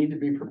think we need to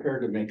be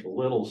prepared to make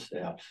little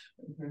steps.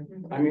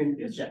 I mean,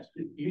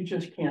 you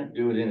just can't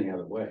do it any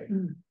other way.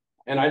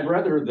 And I'd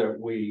rather that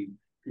we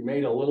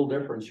made a little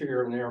difference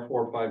here and there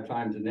 4 or 5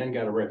 times and then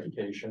got a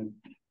reputation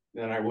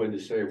than I would to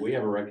say we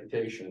have a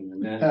reputation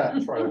and then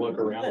try to look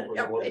around for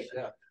a little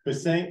step. But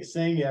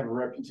saying you have a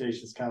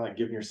reputation is kind of like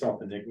giving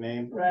yourself a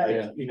nickname. Right.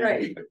 Like, you know,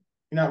 you're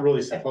not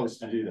really supposed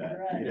to do that.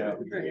 Right. You know,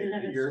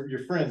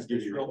 your friends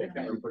give you really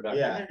counterproductive.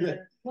 Yeah.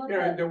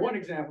 The one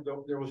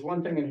example, there was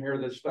one thing in here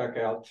that stuck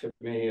out to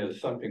me as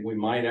something we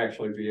might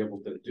actually be able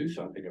to do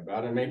something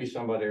about, and maybe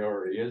somebody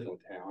already is in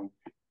town.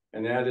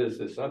 And that is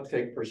this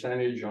uptake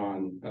percentage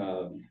on,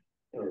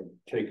 or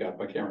take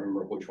up, I can't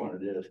remember which one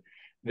it is,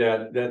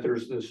 that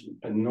there's this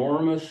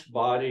enormous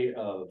body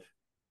of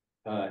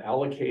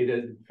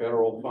allocated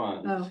federal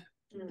funds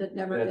that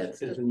never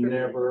gets is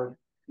never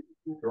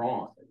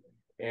drawn.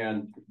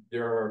 And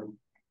there are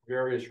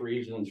various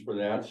reasons for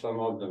that,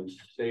 some of them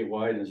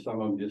statewide and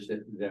some of them just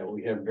that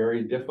we have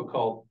very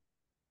difficult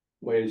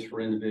ways for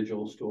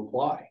individuals to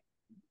apply.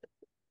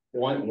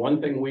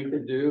 One thing we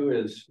could do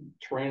is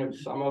train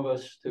some of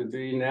us to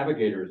be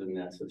navigators in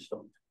that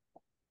system.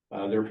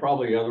 There are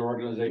probably other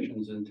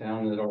organizations in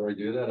town that already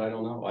do that. I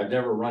don't know. I've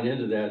never run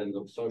into that in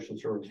the social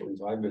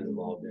services I've been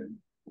involved in.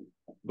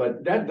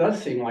 But that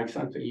does seem like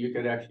something you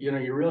could actually, you know,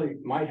 you really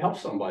might help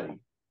somebody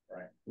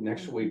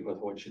next week with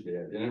what you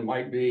did. And it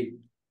might be,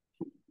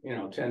 you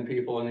know, 10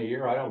 people in a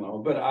year. I don't know.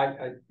 But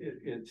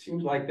it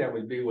seems like that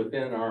would be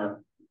within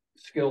our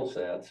skill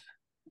sets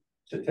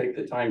to take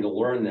the time to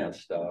learn that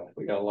stuff.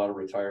 We got a lot of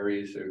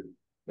retirees who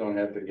don't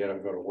have to get up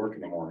and go to work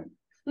in the morning.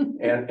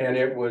 and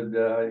it would,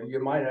 you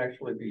might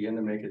actually begin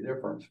to make a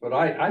difference. But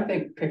I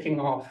think picking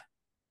off,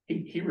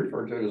 he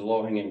referred to it as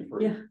low hanging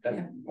fruit. That's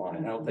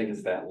fine. I don't think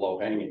it's that low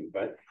hanging,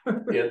 but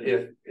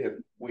if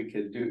we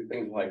could do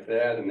things like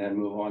that and then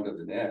move on to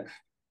the next,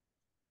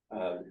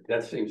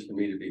 that seems to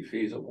me to be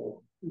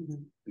feasible.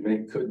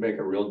 Could make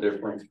a real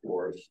difference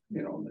for us,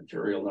 you know,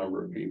 material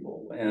number of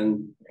people,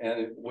 and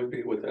it would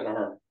be within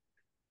our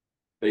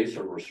base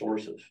of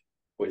resources,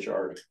 which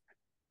are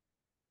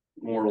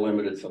more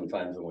limited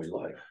sometimes than we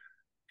like.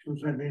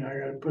 Does that mean I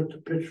gotta put the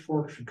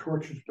pitchforks and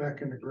torches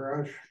back in the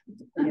garage?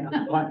 You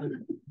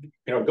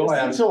know, go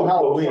ahead. So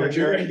Halloween,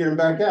 you're gonna get them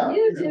back out.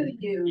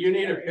 You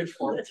need a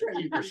pitchfork to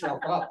keep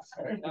yourself up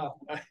right now.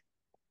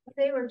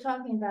 They were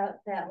talking about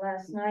that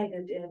last night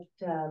at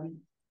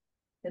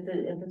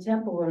the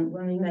temple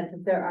when we met,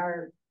 that there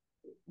are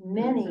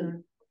many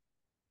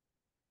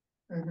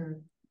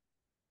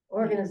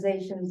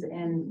organizations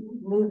and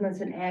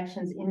movements and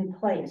actions in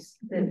place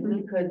that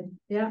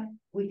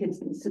we could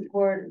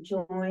support,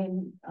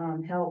 join,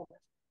 help.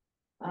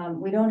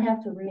 We don't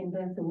have to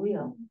reinvent the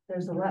wheel.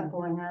 There's a lot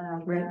going on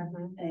out there.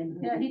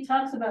 And yeah, he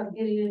talks about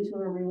getting into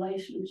a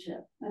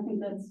relationship. I think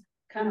that's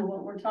kind of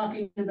what we're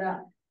talking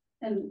about.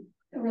 And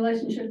a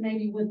relationship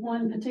maybe with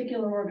one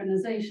particular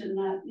organization,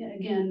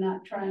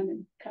 not trying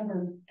to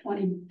cover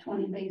 20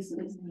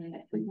 bases.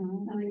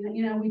 I mean,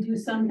 you know, we do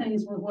some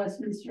things with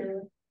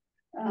Westminster,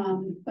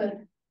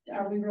 but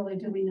are we really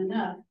doing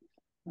enough?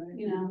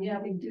 You know, yeah,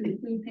 we do the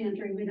food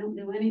pantry. We don't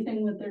do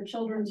anything with their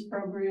children's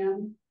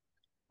program.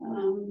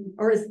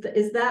 Or is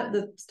that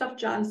the stuff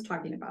John's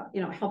talking about,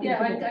 you know, helping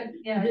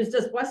people?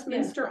 Does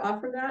Westminster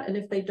offer that? And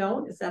if they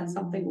don't, is that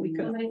something we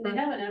could? They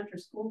have an after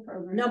school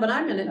program. No, but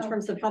I meant in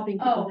terms of helping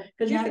people,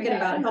 because you're thinking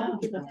about helping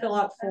people fill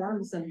out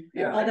forms and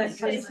all that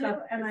kind of stuff.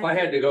 If I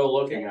had to go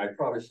looking, I'd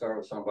probably start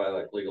with somebody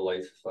like Legal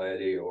Aid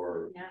Society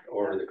or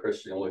the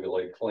Christian Legal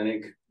Aid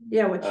Clinic.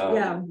 Yeah, which,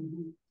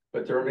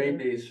 But there may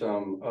be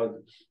some,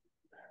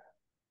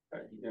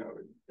 you know,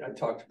 I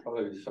talked to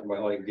probably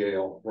somebody like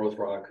Gail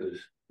Rothrock,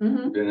 who's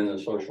been in the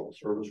social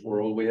service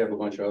world. We have a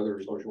bunch of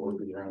other social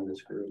workers around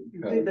this group.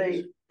 Did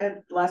they,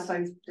 at last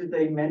night, did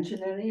they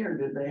mention any, or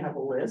did they have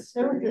a list?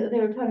 They were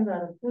talking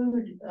about a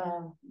food,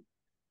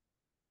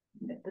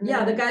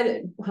 the guy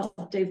that,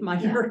 Dave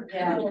Meyer,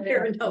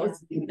 Karen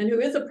knows, and who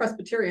is a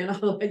Presbyterian,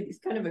 although he's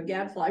kind of a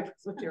gadfly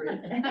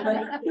Presbyterian,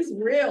 but he's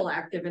real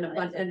active in a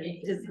bunch, and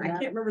I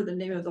can't remember the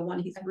name of the one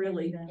he's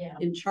really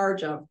in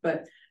charge of,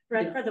 but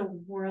Bread for the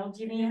World,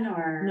 you mean,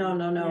 or? No,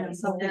 it's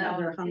something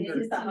under Hunger.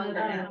 It's the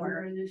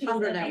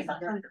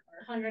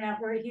Hunger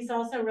Network. He's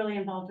also really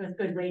involved with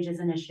Good Wages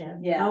Initiative.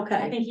 Yeah. Okay.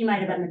 I think he might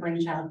have been the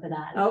brainchild for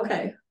that.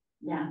 Okay.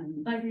 Yeah.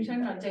 Like you're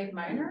talking about Dave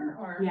Miner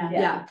or?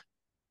 Yeah.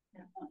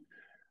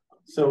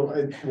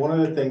 So one of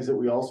the things that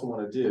we also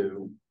want to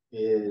do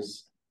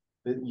is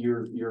that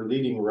you're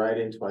leading right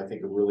into, I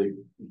think, a really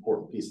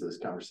important piece of this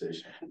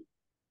conversation.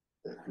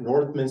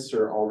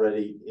 Northminster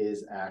already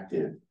is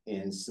active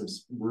in some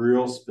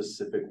real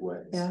specific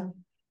ways. Yeah.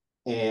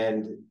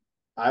 And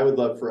I would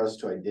love for us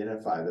to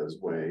identify those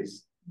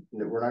ways.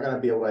 We're not going to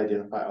be able to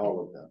identify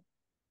all of them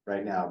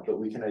right now, but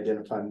we can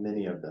identify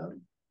many of them.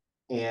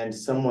 And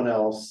someone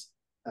else,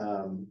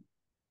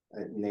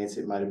 Nancy,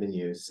 it might have been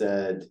you,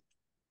 said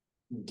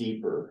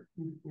deeper.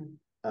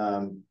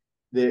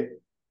 There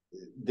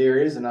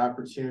is an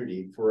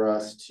opportunity for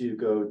us to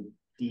go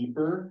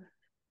deeper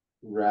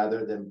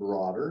rather than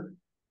broader.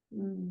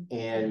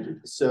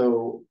 And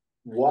so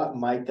what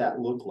might that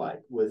look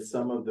like with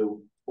some of the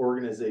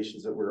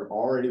organizations that we're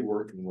already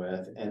working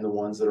with and the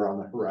ones that are on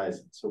the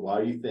horizon? So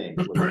while you think,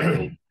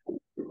 let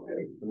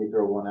me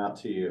throw one out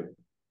to you.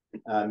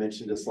 I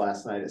mentioned this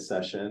last night at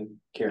session.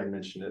 Karen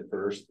mentioned it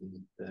first, and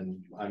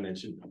then I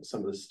mentioned some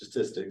of the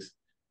statistics.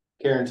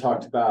 Karen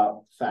talked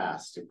about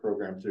FAST, a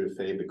program through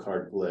Faye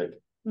Picard Glick.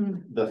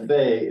 The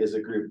Faye is a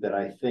group that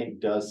I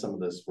think does some of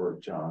this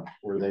work, John,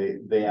 where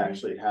they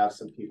actually have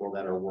some people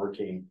that are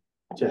working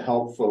to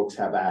help folks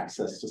have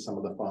access to some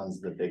of the funds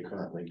that they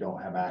currently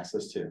don't have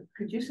access to.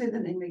 Could you say the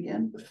name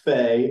again?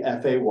 Faye,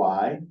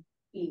 F-A-Y.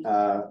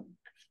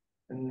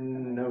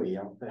 No E,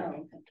 I don't think.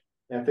 Oh,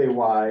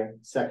 F-A-Y,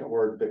 second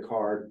word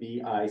Picard,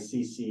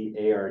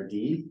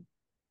 B-I-C-C-A-R-D.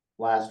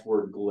 Last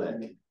word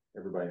Glick.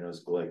 Everybody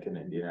knows Glick in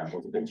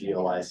Indianapolis, but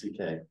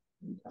G-L-I-C-K.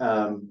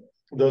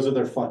 Those are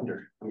their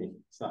funder. I mean,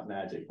 it's not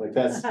magic. Like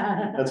that's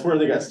where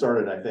they got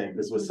started, I think,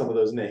 is with some of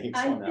those names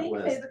on that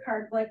list. I think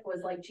Faye Glick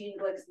was like Jean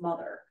Glick's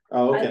mother.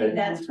 Oh, okay. I think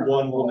that's her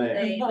one whole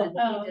name.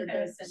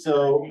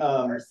 So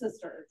her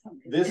sister.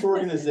 This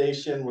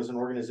organization was an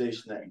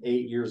organization that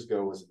 8 years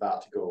ago was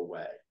about to go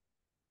away.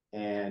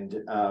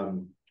 And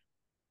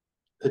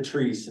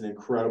Patrice, an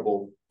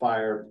incredible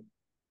fiery,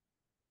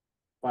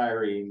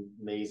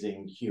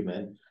 amazing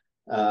human,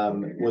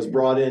 was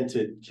brought in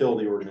to kill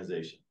the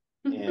organization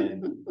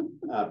and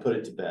put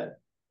it to bed.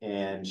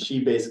 And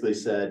she basically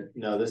said,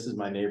 no, this is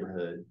my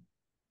neighborhood.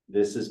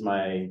 This is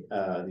my,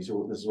 this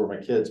is where my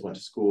kids went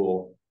to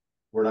school.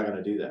 We're not going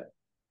to do that.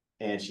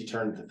 And she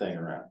turned the thing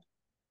around.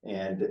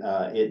 And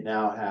it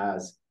now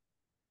has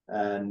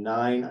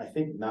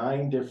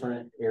 9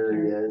 different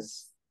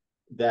areas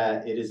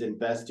that it is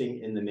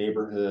investing in the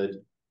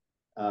neighborhood,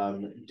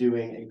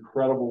 doing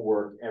incredible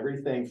work.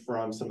 Everything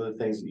from some of the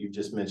things that you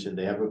just mentioned.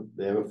 They have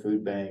a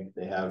food bank.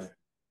 They have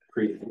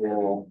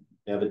preschool.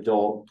 They have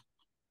adult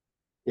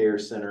care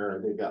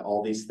center. They've got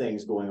all these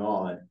things going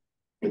on.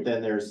 But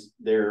then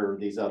there are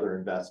these other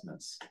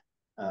investments,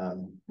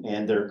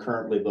 and they're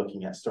currently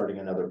looking at starting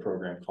another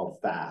program called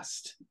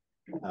FAST,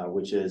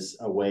 which is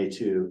a way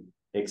to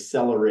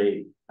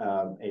accelerate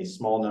a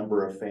small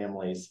number of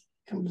families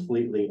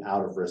completely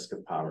out of risk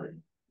of poverty.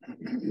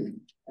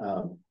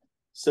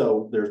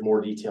 So there's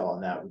more detail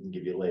on that we can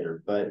give you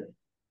later, but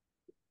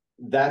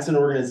that's an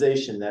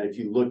organization that if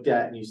you looked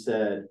at and you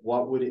said,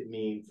 what would it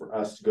mean for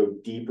us to go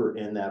deeper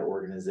in that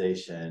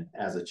organization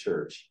as a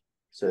church?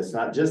 So it's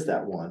not just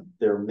that one,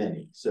 there are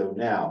many. So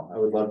now I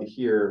would love to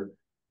hear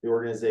the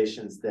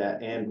organizations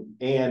that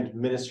and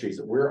ministries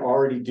that we're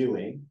already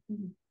doing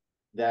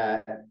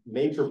that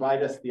may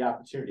provide us the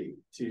opportunity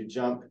to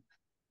jump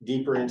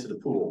deeper into the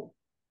pool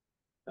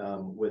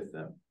with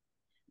them.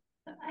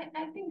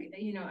 I think,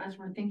 you know, as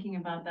we're thinking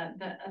about that,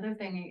 the other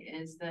thing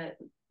is that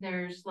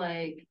there's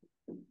like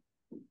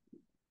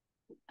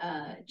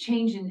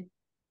change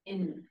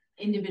in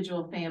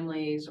individual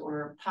families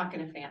or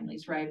pocket of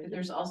families, right? But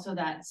there's also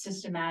that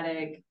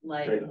systematic,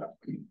 like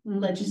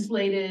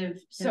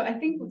legislative. So I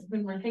think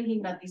when we're thinking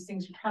about these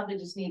things, we probably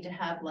just need to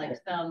have like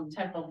some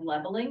type of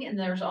leveling. And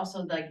there's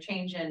also like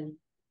change in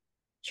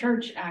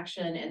church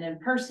action and then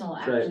personal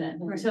action.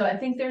 Right. So I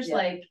think there's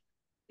like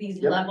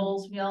these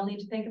levels we all need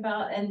to think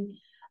about. And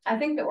I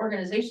think the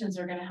organizations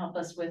are going to help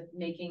us with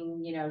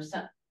making, you know,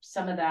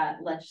 some of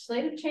that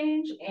legislative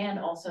change and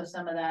also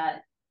some of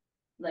that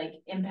like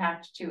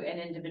impact to an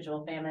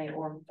individual family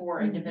or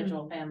for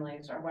individual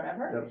families or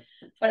whatever.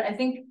 But I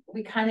think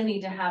we kind of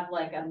need to have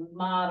like a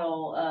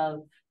model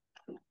of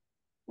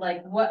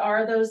like, what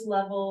are those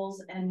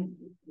levels and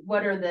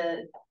what are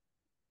the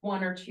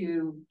 1 or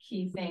 2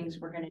 key things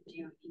we're going to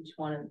do each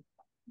one of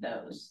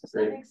those. Does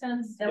that make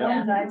sense? The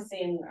ones I've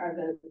seen are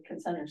the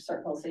concentric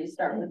circles. So you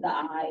start with the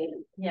I.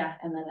 Yeah.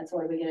 And then it's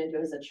what are we going to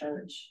do as a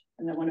church?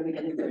 And then what are we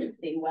going to do with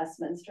the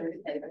Westminster,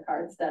 take the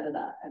cards, da.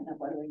 And then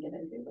what are we going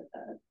to do with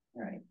the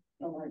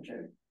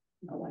larger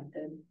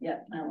elected? Yeah,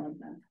 I love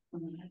that.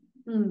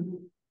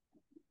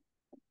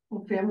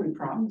 Well, family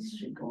promise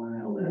should go on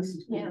that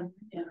list. Yeah.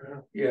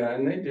 Yeah,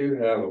 and they do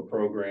have a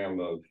program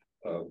of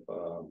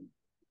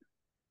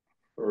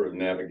sort of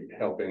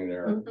helping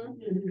their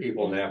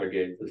people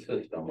navigate the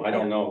system. I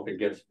don't know if it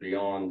gets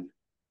beyond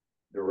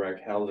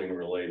direct housing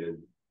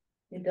related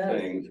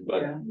things,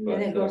 but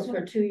and it goes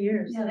for 2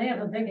 years. Yeah, they have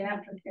a big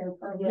aftercare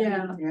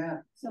program. Yeah.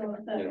 So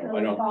that You know, I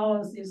really don't-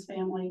 follows these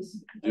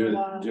families.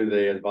 do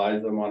they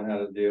advise them on how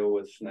to deal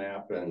with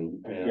SNAP and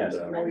Yes.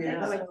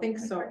 I think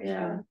so,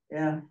 yeah.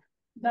 Yeah.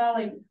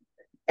 Dolly,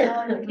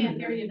 we can't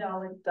hear you,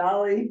 Dolly.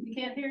 Dolly. We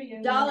can't hear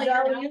you. Dolly,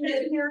 you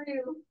didn't hear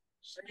you.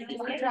 I'm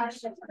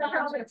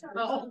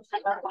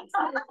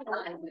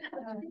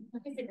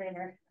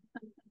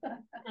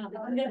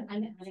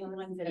adding the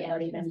ones that have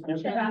already been.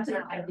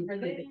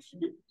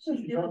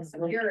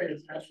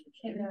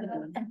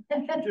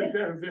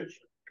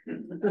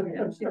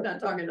 She's not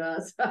talking to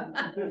us.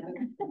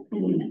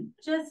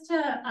 Just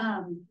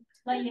to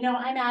let you know,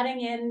 I'm adding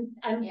in,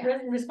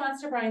 in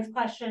response to Brian's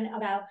question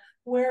about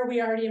where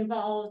we already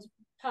involved,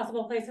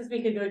 possible places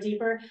we could go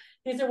deeper.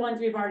 These are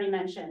ones we've already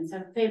mentioned.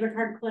 So Favorite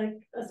Card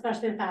Click,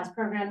 especially the FAST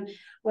program,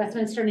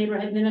 Westminster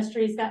Neighborhood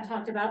Ministries got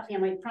talked about,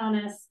 Family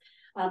Promise,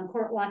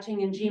 Court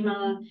Watching in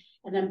GMA,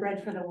 and then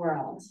Bread for the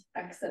World.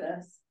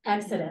 Exodus,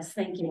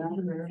 thank you.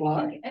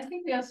 I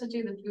think we also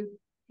do the food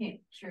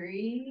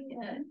pantry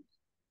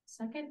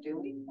second, do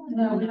we?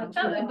 No, we don't.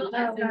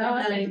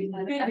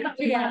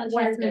 Yeah,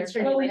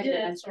 Westminster. Well, we did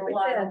it for a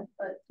while,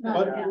 but.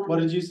 What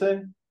did you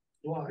say?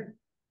 Why?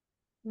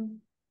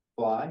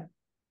 Fly?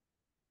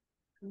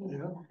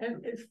 Yeah.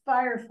 It's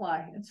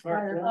Firefly, it's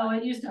Firefly. Oh,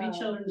 it used to be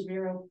Children's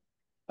Bureau.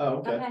 Oh,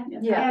 okay.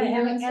 Yeah,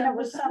 and it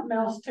was something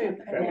else too.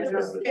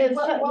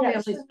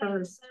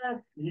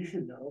 You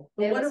should know.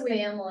 It was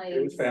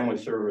It was family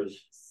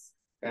service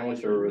and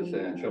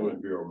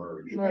Children's Bureau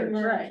merged.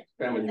 Right.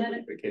 Family And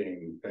service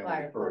became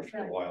family first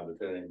for a while, but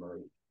then they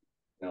merged.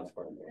 Now it's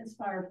Firefly. It's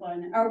Firefly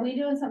now. are we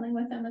doing something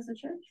with them as a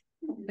church?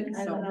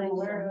 I don't know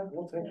where.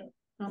 We'll take it.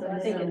 So I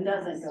think it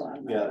doesn't go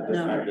on. Yeah,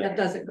 No, that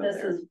doesn't go This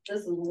there.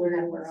 is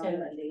where we're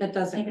already. That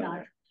doesn't Take it go off.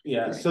 there.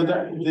 Yeah, so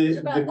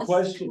the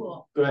question,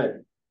 go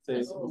ahead.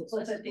 Say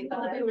Split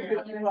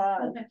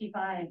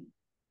 55.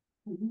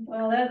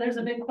 Well, there's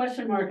a big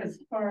question mark as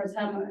far as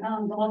how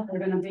involved they're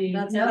gonna be.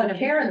 That's No,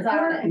 Karen's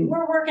on it.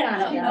 We're working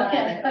on it.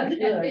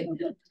 Okay.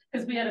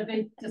 Because we had a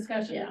big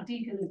discussion with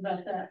deacons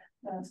about that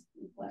last.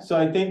 So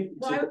I think,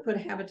 Well, I would put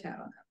Habitat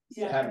on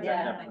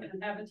Habitat.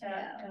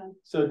 Habitat.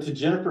 so to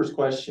Jennifer's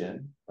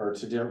question, or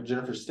to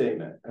Jennifer's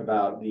statement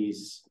about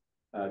these,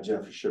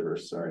 Jennifer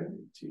Shivers, sorry,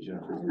 to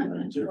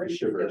Jennifer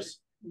Shivers,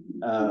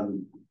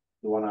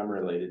 the one I'm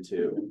related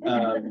to.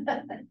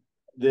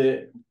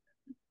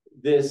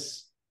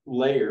 This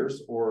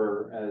layers,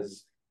 or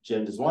as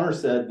Jim Deswanner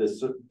said,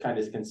 this kind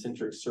of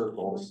concentric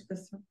circles.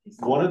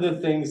 One of the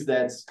things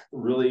that's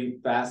really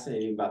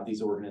fascinating about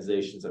these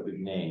organizations that we've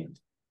named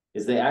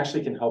is they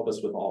actually can help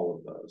us with all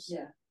of those.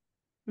 Yeah.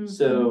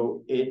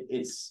 So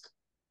it's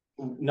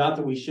not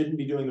that we shouldn't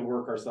be doing the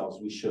work ourselves.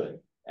 We should,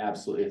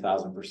 absolutely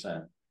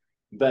 1000%.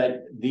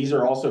 But these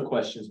are also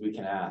questions we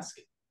can ask.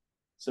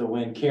 So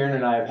when Karen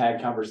and I have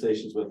had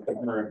conversations with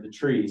Homer and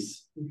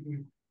Patrice,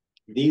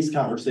 these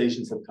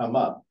conversations have come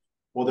up.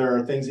 Well, there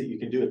are things that you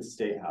can do at the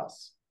State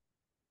House.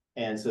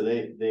 And so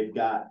they've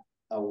got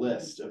a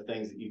list of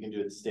things that you can do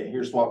at the state.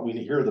 Here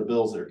are the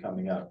bills that are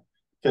coming up.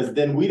 Because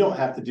then we don't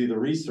have to do the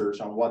research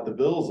on what the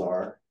bills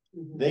are.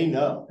 They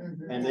know,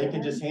 and they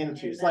can just hand them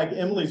to you. It's like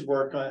Emily's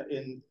work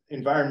in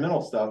environmental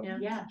stuff.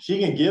 Yeah. She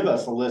can give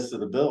us a list of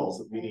the bills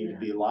that we need to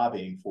be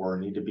lobbying for,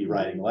 need to be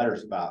writing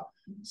letters about.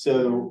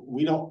 So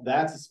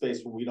that's a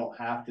space where we don't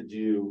have to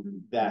do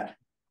that,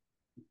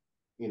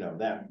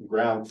 that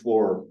ground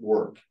floor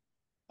work.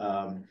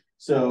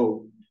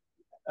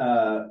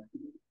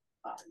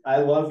 I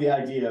love the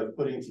idea of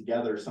putting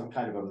together some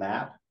kind of a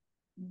map,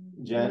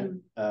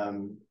 Jen,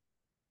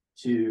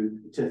 to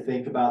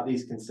think about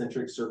these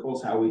concentric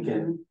circles, how we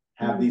can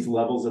have these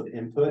levels of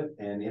input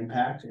and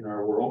impact in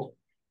our world.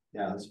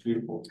 Yeah, that's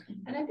beautiful.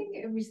 And I think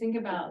if we think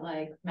about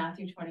like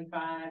Matthew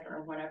 25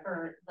 or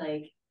whatever,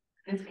 like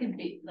this could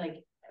be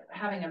like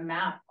having a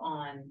map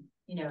on,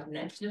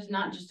 it's just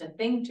not just a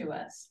thing to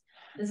us.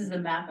 This is a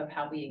map of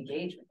how we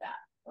engage with that.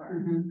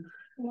 Or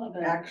Love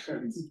it.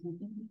 Actions.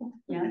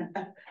 Yeah.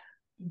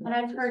 And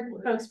I've heard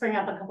folks bring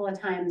up a couple of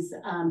times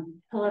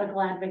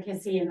political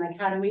advocacy and like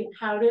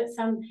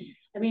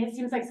it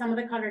seems like some of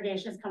the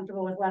congregation is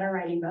comfortable with letter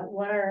writing, but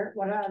what are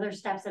other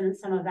steps in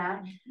some of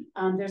that?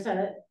 There's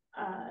a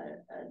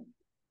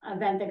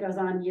event that goes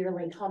on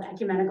yearly called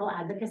Ecumenical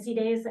Advocacy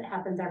Days that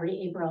happens every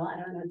April. I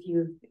don't know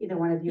if either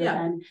one of you have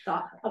been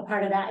a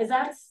part of that. Is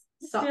that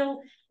still?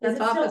 That's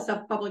Office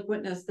of Public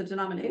Witness, the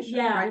denomination,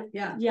 right?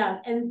 Yeah.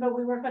 But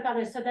we work with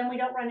others, so then we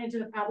don't run into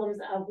the problems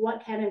of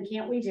what can and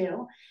can't we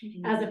do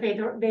as a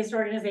faith-based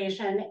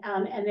organization.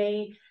 And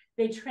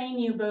they train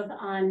you both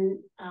on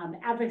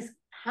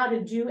how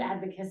to do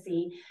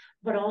advocacy,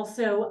 but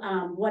also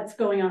what's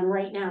going on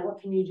right now. What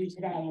can you do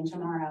today and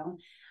tomorrow?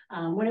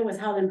 When it was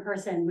held in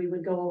person, we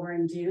would go over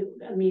and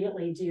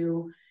immediately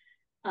do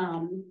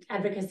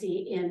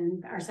advocacy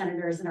in our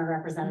senators and our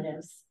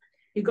representatives.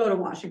 You go to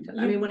Washington.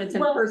 I mean, when it's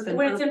in person.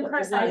 When it's in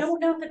person, I don't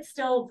know if it's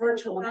still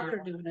virtual now.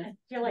 I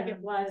feel like it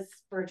was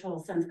virtual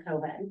since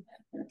COVID.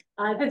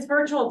 If it's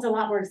virtual, it's a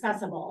lot more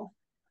accessible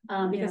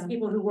because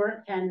people who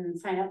work can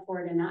sign up for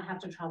it and not have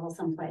to travel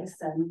someplace.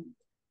 And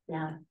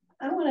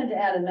I wanted to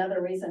add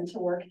another reason to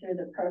work through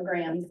the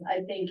programs,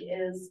 I think,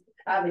 is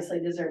obviously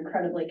these are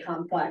incredibly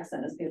complex,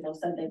 and as people have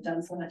said, they've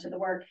done so much of the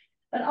work,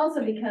 but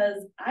also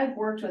because I've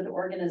worked with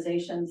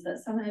organizations that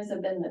sometimes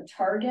have been the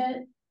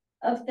target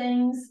of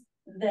things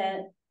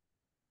that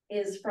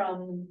is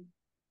from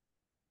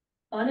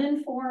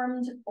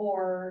uninformed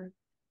or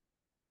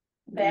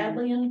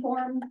badly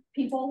informed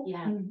people.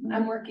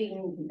 I'm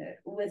working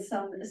with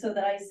some, so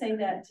that I say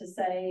that to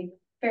say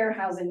Fair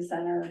Housing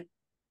Center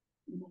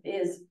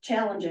is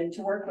challenging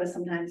to work with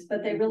sometimes,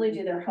 but they really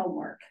do their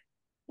homework.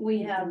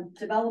 We have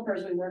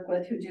developers we work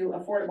with who do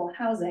affordable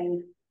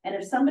housing, and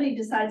if somebody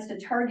decides to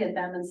target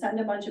them and send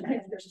a bunch of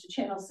pictures to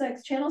Channel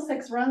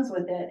 6 runs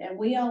with it, and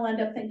we all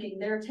end up thinking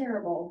they're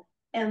terrible,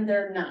 and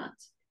they're not.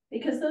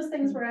 Because those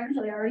things were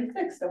actually already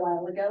fixed a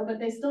while ago, but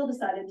they still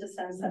decided to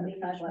send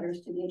 75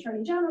 letters to the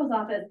Attorney General's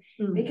office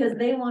because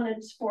they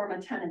wanted to form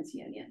a tenants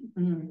union.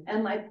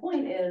 And my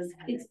point is,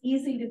 it's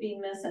easy to be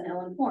mis and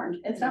ill-informed.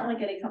 It's not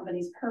like any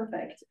company's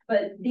perfect,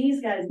 but these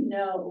guys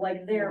know,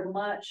 like, they're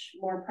much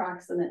more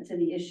proximate to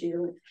the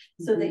issue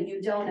so that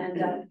you don't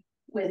end up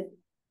with,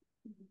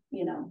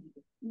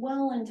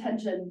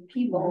 well-intentioned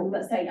people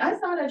but saying, I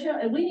thought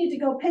and we need to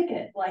go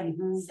picket. Like,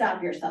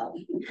 stop yourself.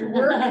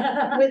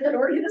 Work with an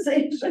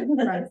organization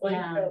that's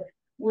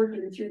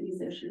working through these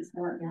issues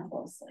more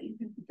closely.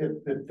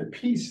 The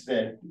piece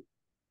that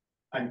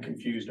I'm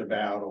confused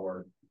about,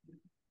 or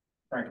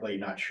frankly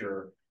not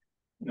sure,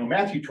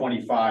 Matthew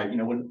 25,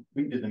 when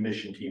we did the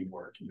mission team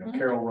work,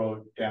 Carol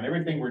wrote down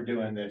everything we're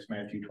doing that's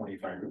Matthew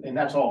 25, and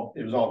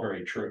it was all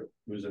very true.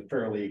 It was a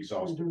fairly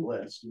exhaustive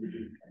list.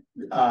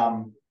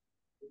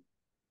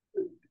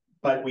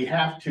 But we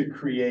have to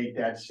create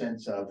that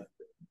sense of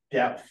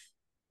depth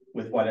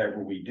with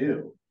whatever we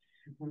do.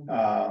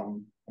 The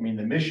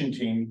mission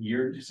team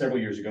several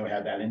years ago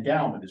had that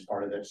endowment as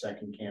part of that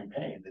second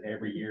campaign that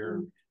every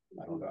year,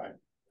 I don't know,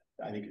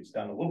 I think it's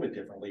done a little bit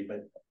differently,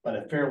 but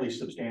a fairly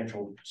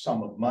substantial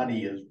sum of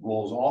money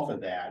rolls off of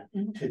that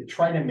to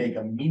try to make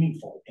a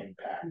meaningful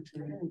impact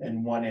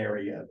in one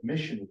area of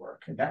mission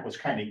work. And that was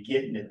kind of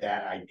getting at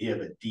that idea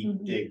of a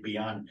deep dig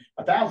beyond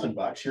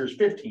 $1,000. Here's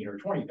 15 or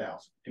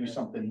 20,000. Do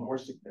something more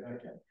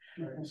significant.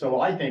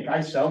 So I think I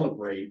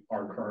celebrate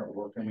our current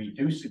work, and we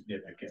do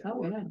significant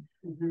work.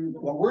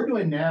 What we're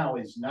doing now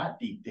is not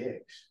deep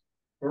digs.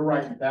 We're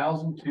writing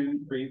 $1,000,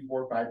 $2,000, $3,000,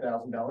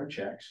 $4,000, $5,000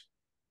 checks.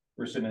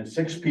 We're sending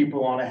 6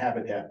 people on a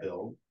habitat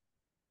build,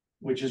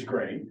 which is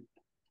great.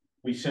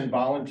 We send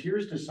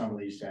volunteers to some of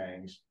these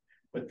things,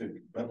 but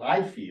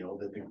I feel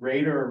that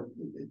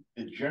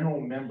the general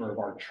member of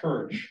our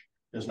church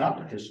does not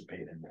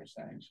participate in those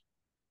things.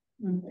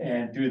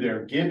 And through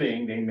their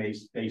giving,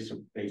 they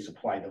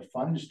supply the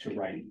funds to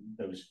write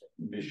those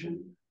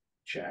mission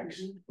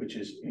checks, which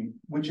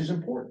is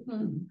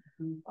important.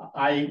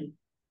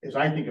 As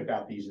I think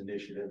about these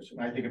initiatives, and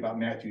I think about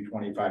Matthew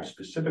 25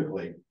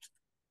 specifically,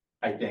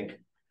 I think,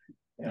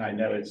 and I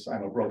know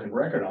I'm a broken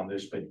record on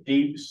this, but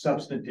deep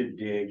substantive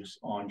digs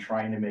on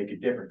trying to make a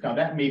difference. Now,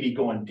 that may be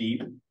going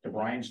deep, to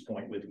Brian's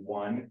point, with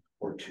 1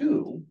 or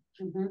 2.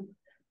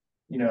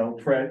 You know,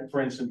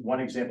 for instance, one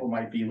example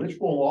might be, let's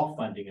roll off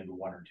funding into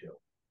 1 or 2.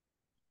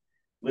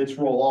 Let's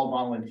roll all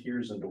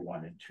volunteers into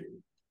 1 and 2.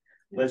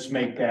 Let's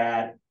make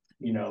that,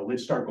 you know,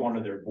 let's start going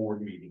to their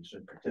board meetings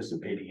and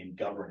participating in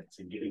governance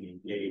and getting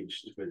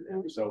engaged with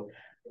them. So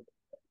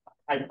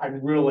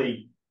I'm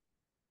really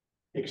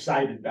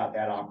excited about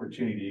that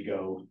opportunity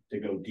to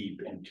go deep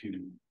and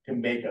to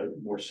make a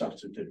more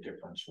substantive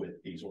difference with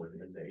these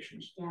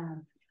organizations. Yeah.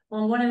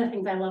 Well, one of the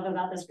things I love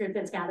about this group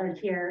that's gathered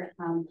here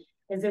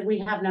is that we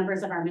have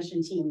members of our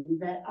mission team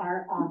that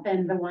are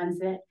often the ones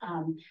that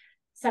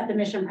set the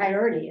mission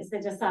priorities,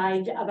 that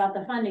decide about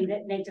the funding,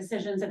 that make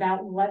decisions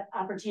about what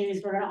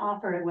opportunities we're going to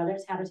offer, whether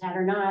it's Habitat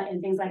or not,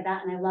 and things like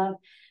that. And I love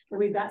that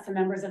we've got some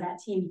members of that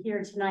team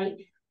here tonight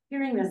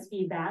hearing this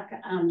feedback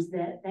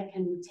that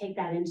can take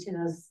that into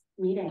those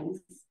meetings.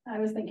 I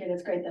was thinking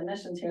it's great that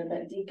missions here,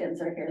 that deacons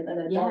are here, that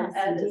adult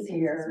ed is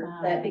here,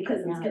 well. That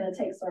because it's going to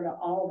take sort of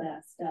all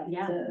that stuff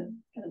to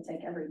kind of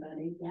take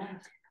everybody. Yeah.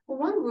 Well,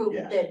 one group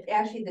that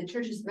actually the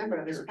church is a member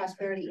of is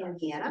Prosperity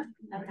Indiana.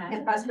 Okay.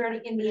 And Prosperity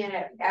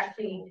Indiana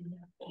actually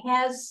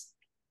has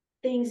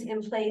things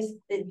in place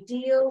that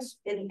deals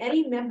in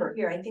any member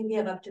here. I think we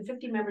have up to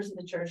 50 members in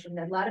the church, and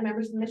a lot of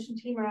members of the mission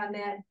team are on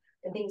that.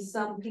 I think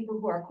some people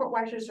who are court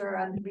watchers are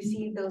on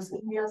receive those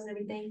emails and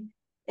everything.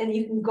 And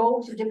you can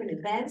go to different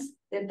events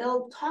that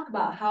they'll talk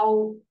about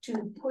how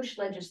to push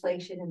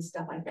legislation and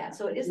stuff like that.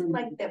 So it isn't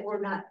like that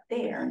we're not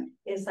there.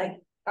 It's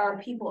like, are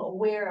people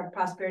aware of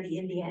Prosperity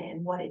Indiana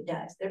and what it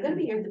does? They're going to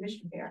be here at the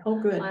Mission Fair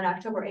on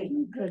October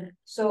 8th. Good.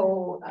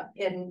 So,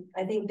 and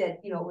I think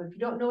that, you know, if you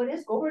don't know what it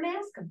is, go over and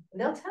ask them.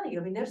 They'll tell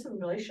you. I mean, there's some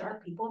really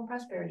sharp people in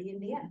Prosperity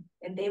Indiana,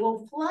 and they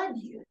will flood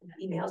you with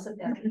emails if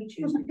that's what you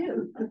choose to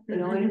do, you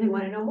know, and if you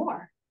want to know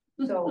more.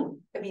 So,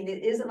 I mean,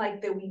 it isn't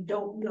like that we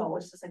don't know.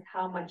 It's just like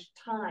how much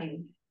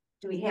time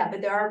do we have?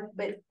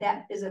 But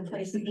that is in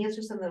place to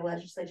answer some of the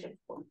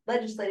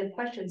legislative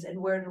questions and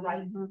where to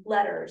write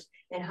letters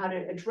and how to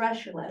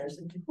address your letters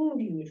and to whom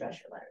do you address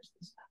your letters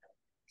and stuff.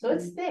 So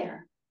it's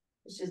there.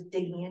 It's just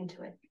digging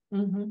into it.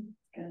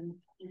 Good.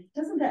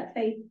 Doesn't that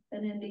Faith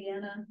in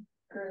Indiana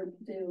group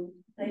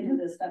they do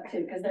this stuff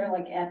too, because they're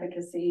like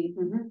advocacy,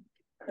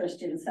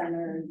 Christian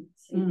centered.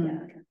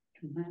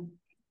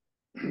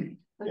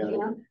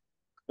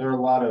 There are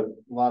a lot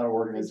of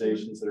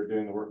organizations that are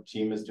doing the work.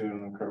 Team is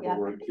doing incredible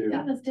work too.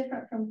 That was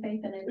different from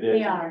Faith in Indiana.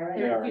 They are.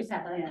 They're two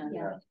separate.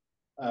 Yeah.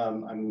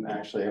 I'm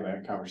actually having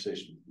a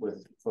conversation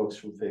with folks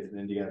from Faith in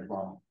Indiana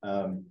tomorrow.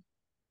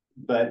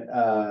 But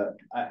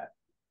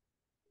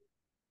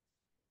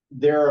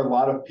there are a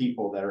lot of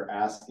people that are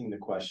asking the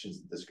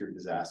questions that this group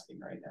is asking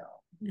right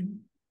now.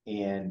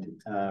 And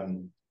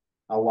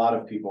a lot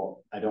of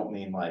people, I don't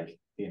mean like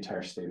the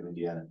entire state of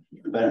Indiana,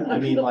 but I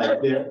mean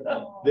like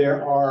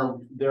there are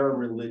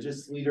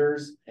religious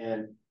leaders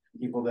and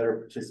people that are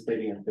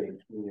participating in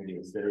faith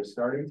communities that are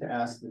starting to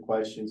ask the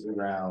questions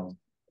around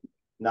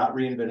not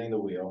reinventing the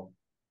wheel,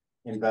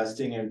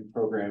 investing in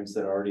programs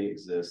that already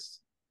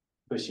exist,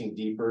 pushing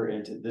deeper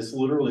into this.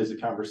 Literally is a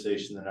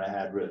conversation that I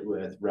had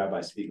with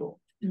Rabbi Spiegel.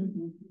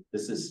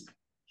 This is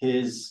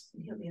his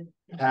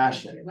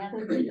passion.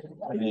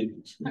 I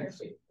mean,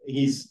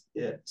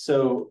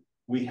 so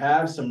we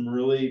have some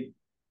really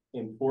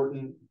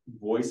important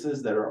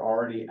voices that are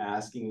already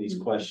asking these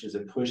questions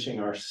and pushing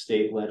our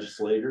state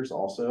legislators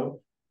also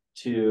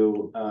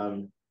to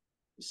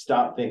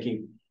stop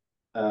thinking,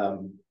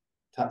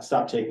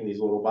 stop taking these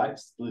little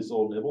bites, these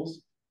little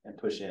nibbles, and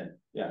push in.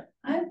 Yeah.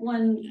 I have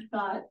one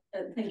thought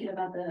thinking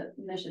about the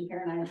mission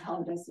fair, and I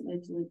apologize to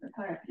leave for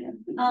clarity.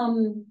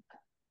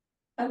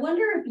 I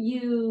wonder if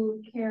you,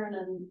 Karen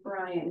and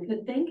Brian,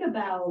 could think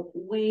about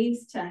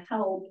ways to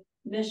help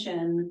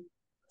mission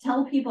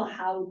tell people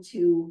how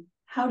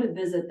to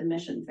visit the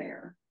mission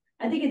fair.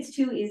 I think it's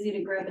too easy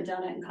to grab a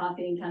donut and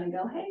coffee and kind of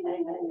go, hey,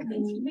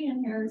 thanks for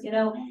being here. You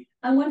know,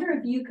 I wonder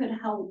if you could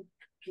help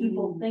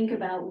people think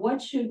about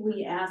what should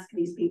we ask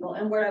these people.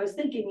 And what I was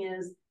thinking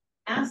is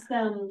ask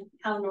them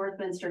how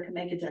Northminster can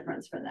make a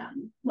difference for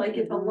them. Like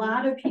if a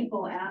lot of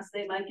people ask,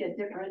 they might get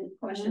different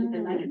questions.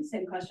 They might get the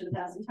same question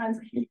 1,000 times.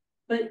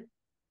 But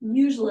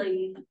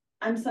usually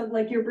I'm so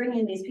like you're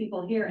bringing these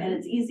people here and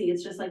it's easy.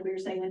 It's just like we were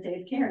saying with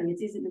Dave Caring.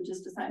 It's easy to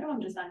just decide, oh,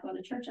 I'm just not going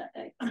to church that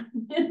day,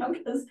 you know,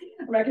 because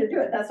I'm not going to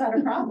do it. That's not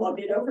a problem,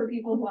 you know, for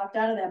people who opt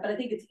out of that. But I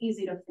think it's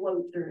easy to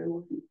float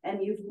through.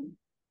 And you've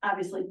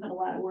obviously put a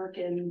lot of work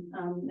in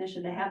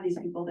mission to have these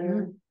people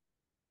there.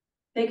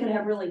 They could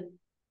have really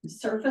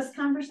surface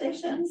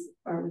conversations,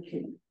 or we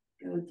could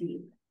go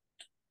deep.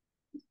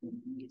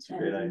 It's a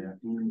great idea.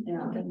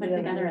 Yeah, to put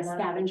together a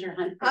scavenger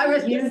hunt. I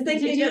was You just to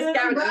thinking do, of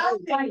scavenger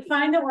hunt. like,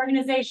 find the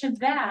organization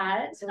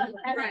that,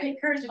 and Right.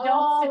 encourage adults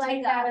Oh, to like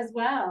take that as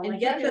well. And Like,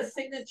 get the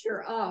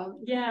signature of.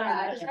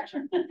 yeah.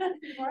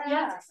 Or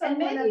Yeah, ask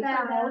someone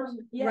about,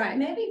 yeah, Right.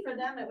 maybe for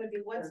them, it would be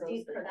what's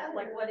deep for them,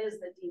 like what is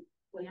the deep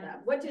with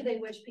them? What do they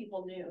wish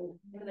people knew?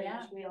 What do they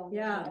wish we all knew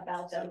Yeah.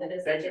 about them that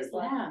isn't Thank you. just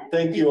like. Yeah.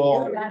 Thank you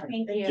all.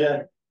 Thank you.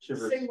 Jen,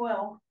 Shivers. Sing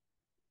well.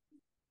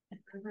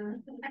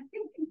 I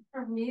think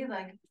for me,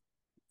 like,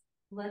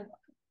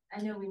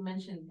 I know we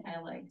mentioned kind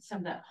of like some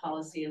of that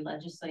policy and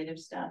legislative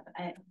stuff.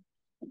 I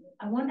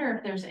wonder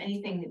if there's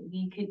anything that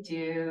we could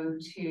do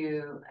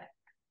to,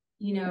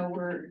 you know,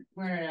 we're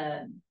in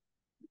a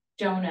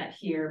donut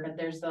here, but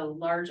there's the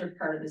larger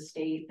part of the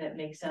state that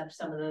makes up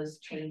some of those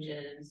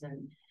changes.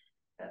 And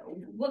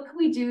what can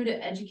we do to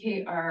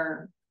educate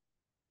our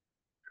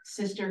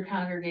sister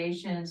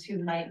congregations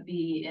who might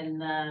be in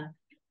the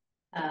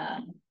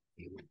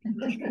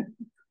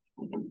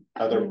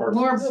Other parts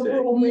more, of the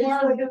state. more,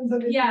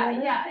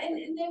 yeah, and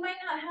they might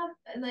not have,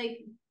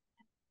 like,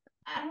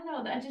 I don't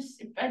know,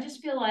 I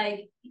just feel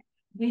like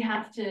we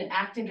have to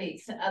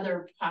activate some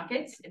other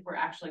pockets if we're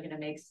actually gonna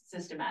make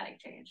systematic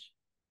change.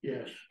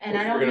 Yes. And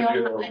I don't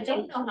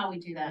know how we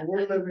do that.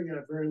 We're living in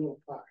a very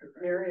little pocket.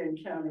 Right? Marion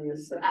County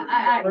is.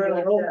 We're in a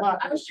little I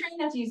pocket. was trying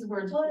not to use the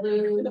words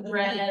blue,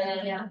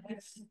 red, yeah.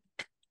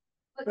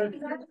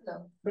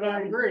 But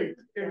I agree,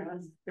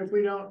 if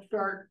we don't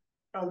start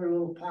other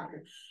little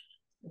pockets,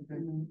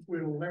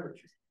 we'll never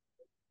change.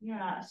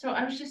 Yeah, so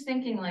I was just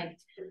thinking, like,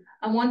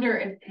 I wonder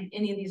if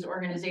any of these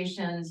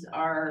organizations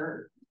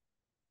are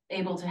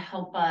able to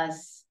help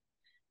us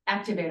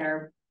activate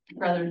our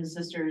brothers and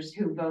sisters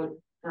who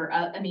vote for,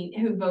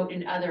 who vote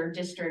in other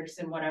districts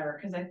and whatever,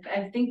 because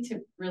I think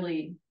to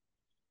really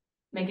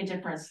make a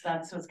difference,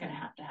 that's what's gonna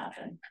have to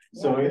happen.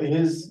 So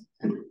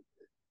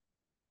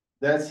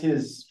that's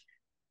his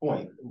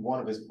point, one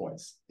of his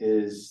points,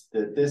 is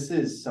that this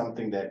is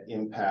something that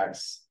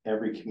impacts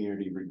every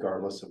community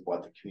regardless of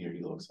what the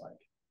community looks like.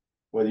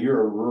 Whether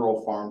you're a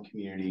rural farm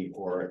community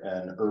or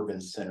an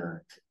urban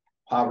center,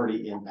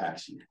 poverty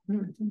impacts you.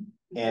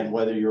 And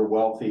whether you're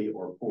wealthy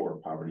or poor,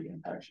 poverty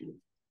impacts you.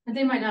 But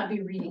they might not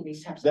be reading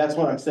these types of That's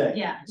things. what I'm saying.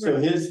 Yeah. So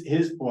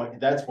his point,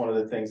 that's one of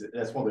the things,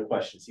 that's one of the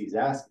questions he's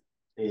asking,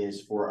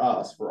 is for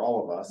us, for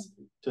all of us,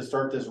 to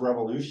start this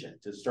revolution,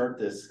 to start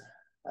this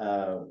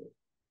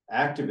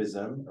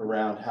activism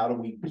around how do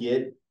we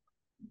get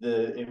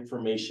the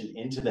information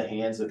into the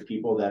hands of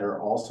people that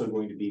are also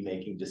going to be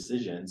making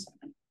decisions,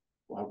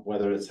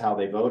 whether it's how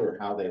they vote or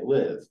how they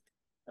live,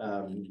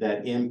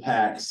 that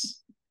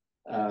impacts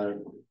the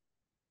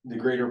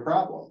greater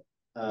problem.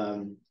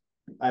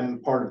 I'm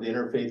part of the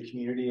interfaith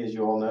community, as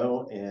you all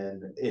know,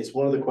 and it's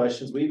one of the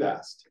questions we've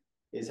asked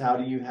is how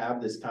do you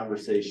have this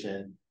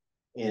conversation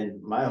in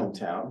my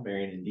hometown,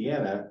 Marion,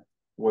 Indiana,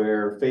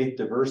 where faith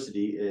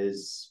diversity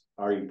is,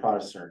 are you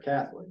Protestant or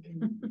Catholic?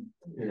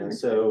 You know,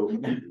 so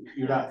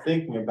you're not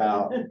thinking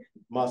about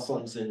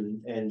Muslims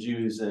and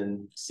Jews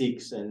and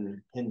Sikhs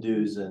and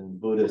Hindus and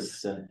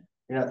Buddhists, and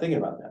you're not thinking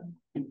about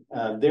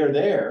that. They're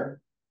there.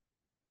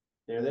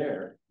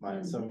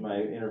 Some of my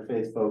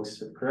interfaith folks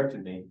have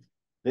corrected me.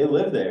 They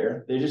live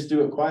there. They just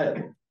do it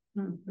quietly.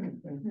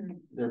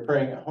 They're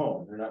praying at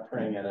home. They're not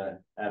praying at a.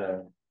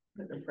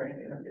 They're praying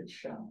they don't get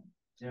shot.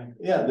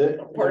 Yeah, they're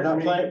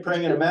not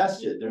praying in a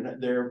masjid.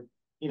 They're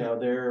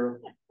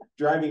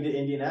driving to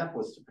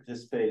Indianapolis to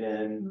participate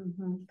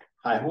in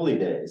High Holy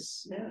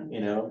Days. Yeah.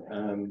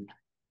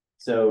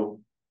 So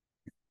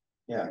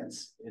yeah,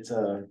 it's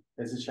a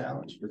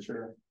challenge for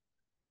sure.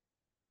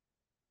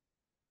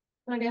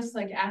 I guess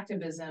like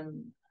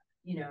activism,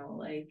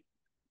 like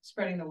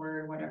spreading the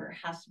word, whatever,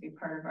 has to be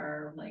part of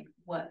our, like,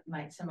 what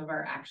might some of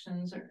our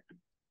actions or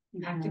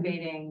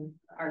activating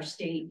our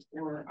state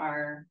or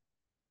our.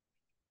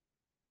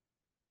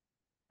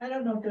 I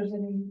don't know if there's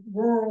any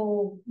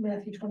rural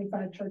Matthew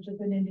 25 churches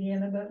in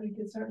Indiana, but we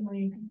could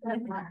certainly. But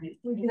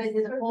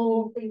there's a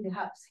whole thing to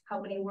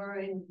how many were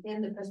in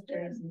the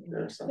Presbyterian.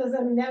 Because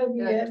that would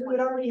be it. We would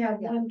already have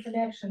one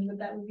connection, but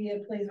that would be a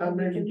place. How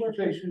where we many could work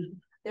with.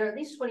 There are at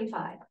least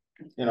 25.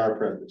 In our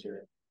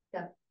Presbyterian.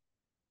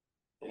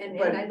 And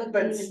I looked.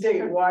 But even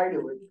statewide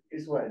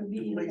is what Would the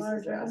be police is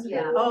larger. asking.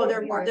 Yeah. Oh,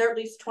 there are at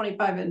least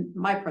 25 in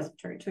my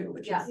presbytery too,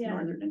 which is Yeah.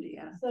 northern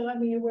Indiana. So I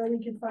mean, where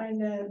we could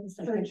find a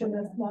church in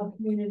a small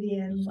community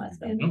and so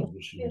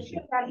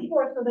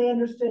they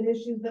understood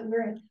issues that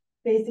we're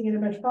facing in a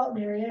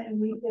metropolitan area,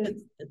 and we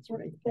could. That's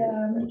right.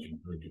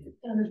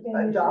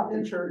 Understand. Adopt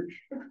a church.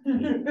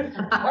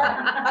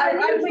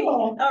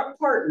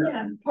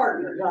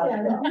 Partner.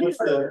 What's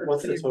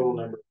the total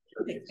number of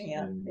churches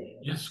in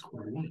Yes.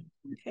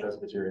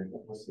 Presbyterian?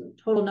 What's the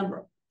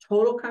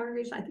Total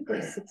congregation, I think it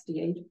was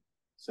 68.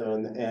 So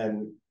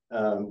and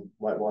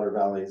Whitewater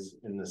Valley's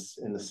in the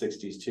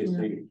 60s too.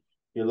 So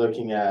you're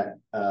looking at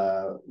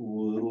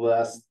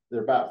less.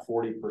 They're about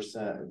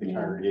 40% of the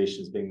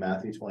congregations being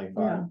Matthew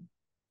 25.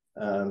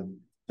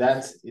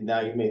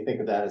 now you may think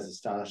of that as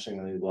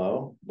astonishingly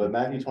low, but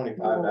Matthew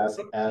 25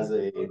 as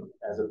a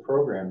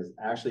program has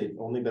actually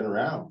only been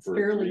around for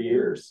Barely. 3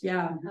 years.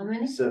 Yeah. How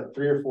many? So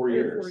 3 or 4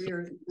 years. 4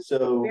 years.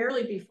 So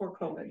Barely before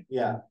COVID.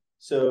 yeah.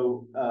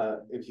 So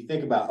if you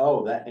think about,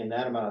 that in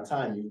that amount of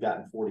time, you've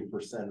gotten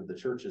 40% of the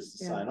churches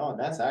to sign on,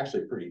 that's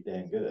actually pretty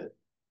dang good.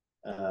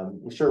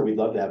 Sure, we'd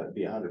love to have it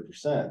be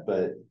 100%,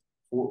 but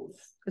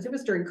Because it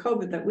was during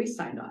COVID that we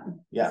signed on.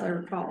 Yeah. As I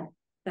recall,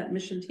 that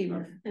mission team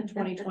of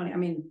 2020, I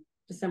mean,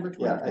 December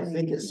 2020. yeah, I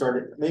think it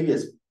started, maybe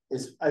it's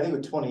I think it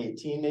was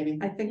 2018, maybe.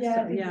 I think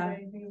so, yeah.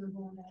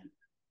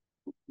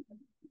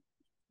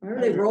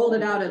 Or they rolled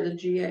it out at the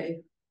GA.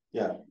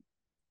 Yeah.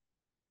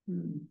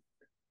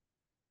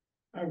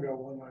 I've got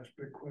one last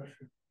big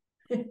question.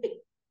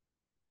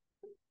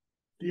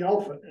 The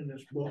elephant in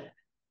this book,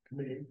 to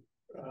me,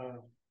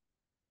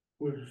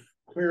 was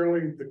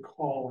clearly the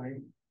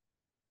calling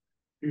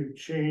to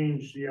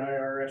change the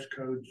IRS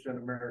codes in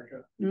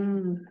America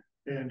and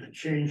to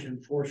change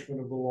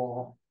enforcement of the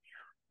law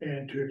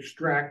and to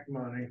extract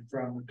money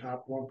from the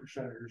top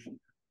 1%ers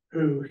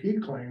who he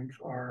claims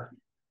are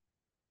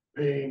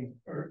paying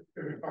or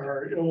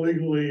are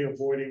illegally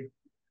avoiding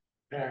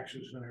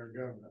taxes in our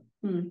government.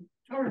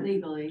 Or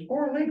legally.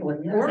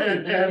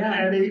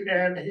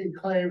 And he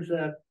claims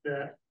that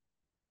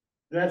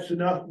that's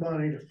enough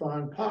money to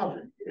fund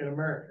poverty in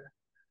America.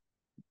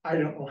 I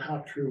don't know how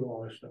true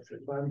all this stuff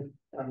is.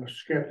 I'm a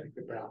skeptic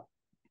about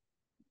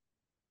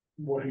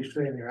what he's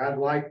saying there. I'd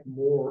like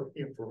more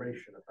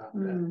information about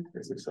that.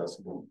 It's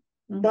accessible.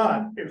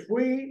 But if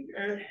we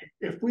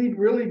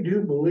really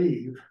do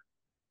believe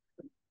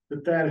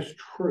that is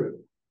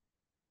true,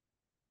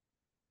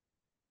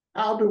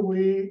 how do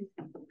we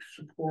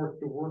support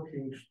the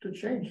workings to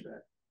change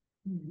that?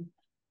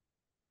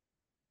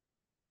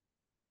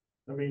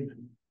 I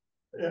mean,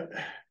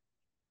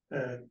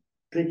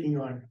 taking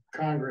on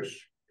Congress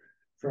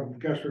from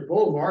Kessler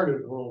Boulevard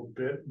is a little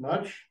bit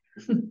much,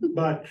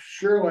 but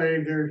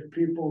surely there's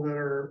people that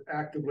are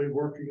actively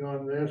working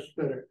on this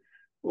that are,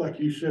 like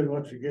you said,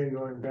 once again,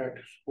 going back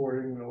to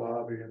supporting the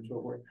lobby and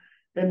so forth.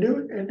 And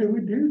do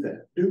we do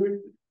that? Do we?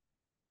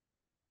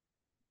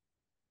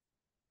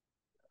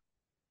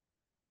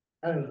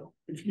 I don't know.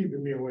 It's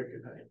keeping me awake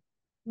at night.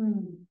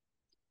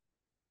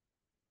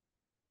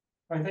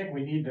 I think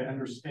we need to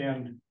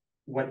understand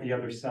what the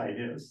other side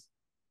is.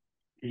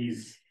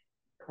 These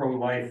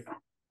pro-life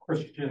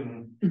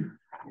Christian,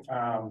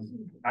 I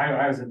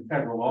was in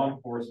federal law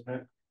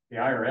enforcement. The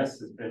IRS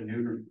has been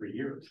neutered for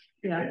years.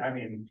 Yeah. I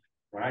mean,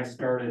 when I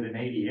started in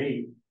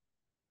 '88,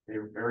 they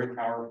were very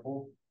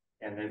powerful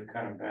and they've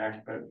come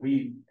back, but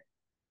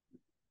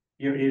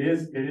it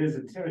is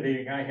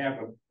intimidating. I have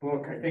a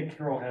book, I think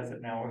Carol has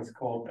it now, it's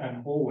called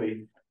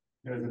Unholy.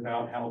 It was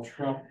about how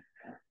Trump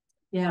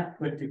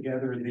put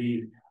together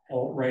the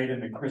alt-right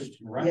and the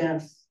Christian right.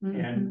 Yes.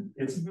 And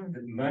it's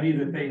the money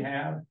that they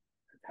have,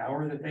 the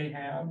power that they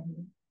have.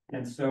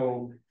 And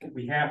so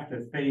we have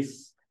to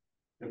face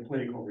the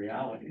political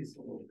realities a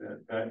little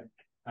bit, but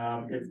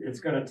it's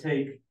gonna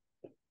take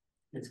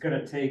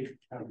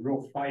a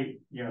real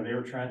fight. You know, they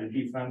were trying to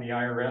defund the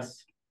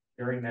IRS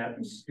during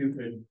that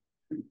stupid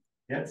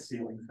debt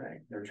ceiling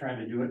thing. They're trying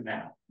to do it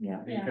now.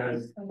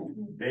 Because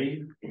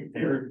they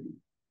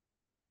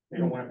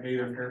don't want to pay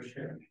their fair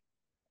share.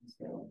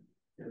 So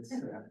it's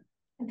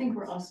I think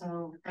we're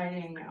also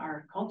fighting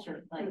our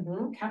culture, like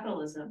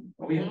capitalism.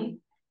 Oh, yeah.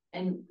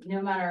 And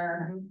no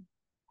matter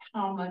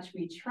how much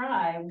we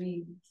try,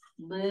 we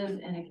live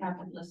in a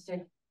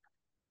capitalistic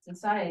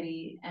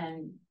society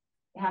and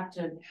have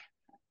to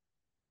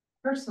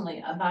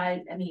personally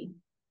abide. I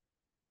mean,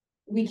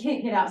 we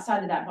can't get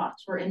outside of that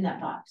box. We're in that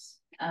box.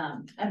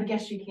 I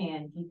guess you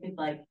can. You could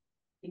like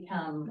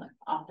become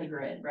off the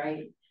grid,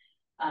 right?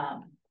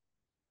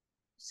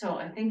 So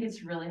I think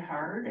it's really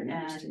hard. And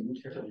taking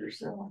care of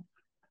yourself.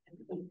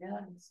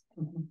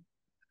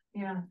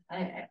 Yeah,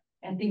 I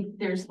think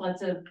there's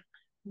lots of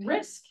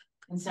risk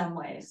in some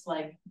ways,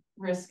 like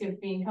risk of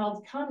being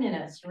called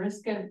communist,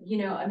 risk of,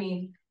 I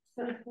mean,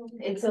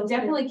 it's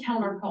definitely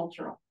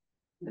countercultural.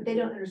 But they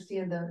don't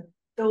understand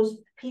those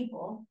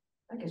people,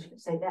 I guess you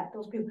could say that,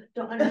 those people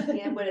don't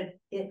understand what it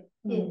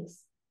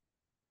is.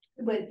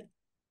 What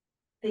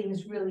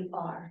things really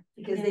are,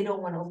 because they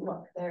don't want to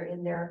look. They're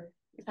in their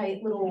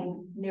tight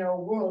little narrow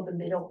world and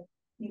they're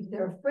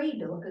afraid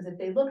to look, because if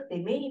they look, they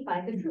may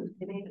find the truth.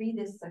 They may read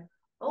this like,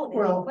 oh, they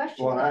have a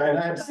question. Well, and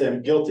I have to say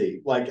I'm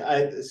guilty.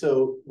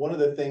 So one of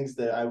the things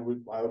that I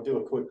would do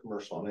a quick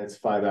commercial, and it's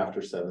 5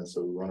 after 7,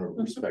 so we want to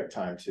respect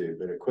time too,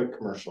 but a quick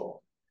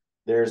commercial.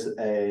 There's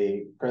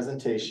a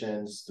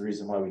presentation, it's the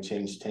reason why we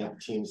changed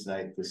Teams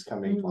Night this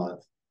coming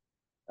month,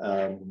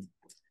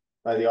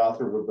 by the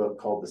author of a book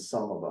called The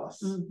Sum of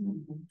Us.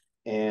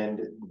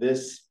 And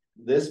this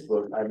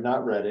book, I've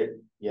not read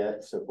it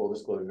yet, so full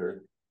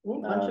disclosure. A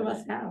bunch of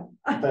us have.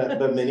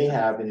 but many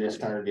have in this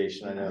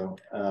congregation, I know.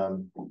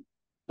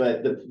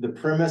 But the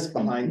premise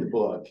behind the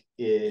book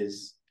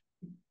is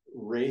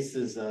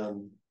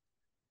racism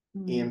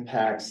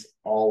impacts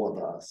all of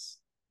us,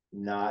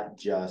 not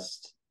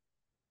just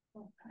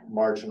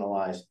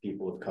marginalized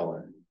people of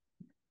color.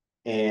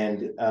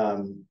 And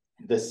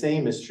the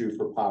same is true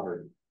for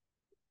poverty.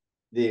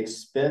 The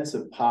expense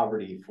of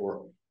poverty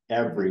for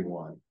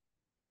everyone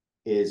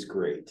is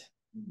great.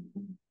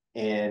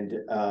 And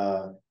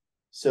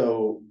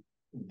so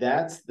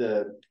that's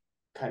the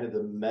kind of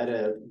the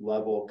meta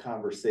level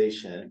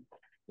conversation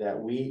that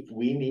we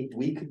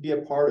could be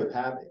a part of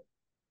having.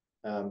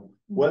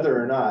 Whether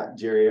or not,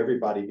 Jerry,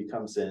 everybody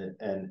becomes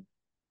an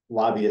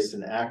lobbyist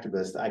and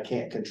activist, I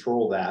can't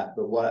control that.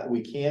 But what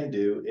we can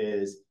do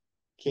is,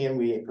 can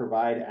we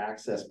provide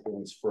access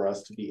points for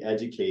us to be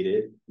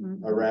educated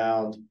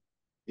around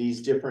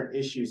these different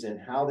issues and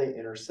how they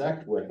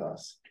intersect with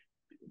us?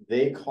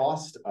 They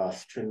cost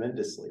us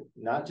tremendously,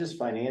 not just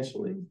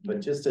financially,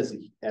 but just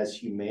as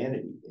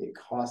humanity. It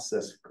costs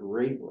us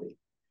greatly.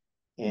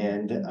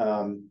 And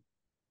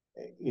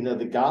you know,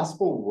 the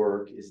gospel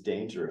work is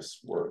dangerous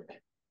work.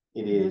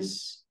 It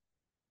is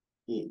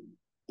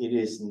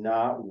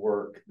not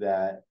work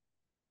that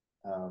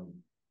you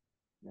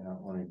know,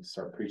 I want to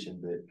start preaching,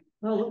 but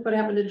Well, look what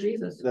happened to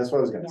Jesus. that's what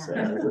I was gonna say.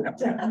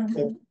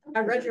 I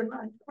read your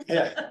mind.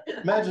 Yeah,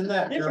 imagine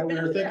that, Carol. We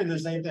were thinking the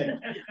same thing.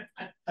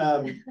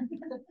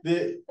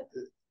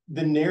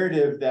 The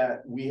narrative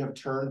that we have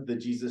turned the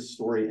Jesus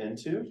story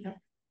into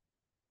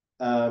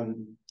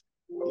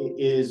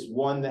is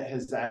one that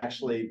has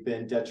actually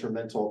been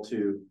detrimental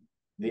to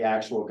the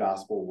actual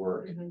gospel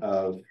work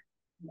of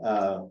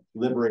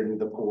liberating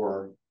the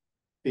poor,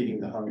 feeding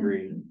the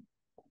hungry.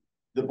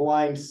 The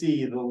blind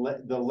see,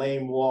 the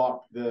lame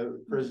walk,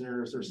 the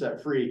prisoners are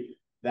set free.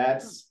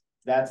 That's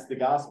the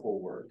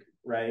gospel work,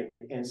 right?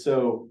 And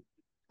so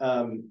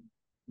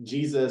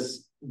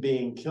Jesus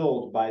being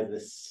killed by the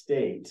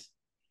state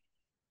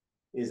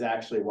is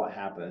actually what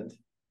happened.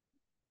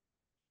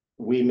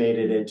 We made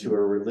it into a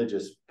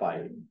religious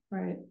fight.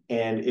 Right.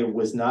 And it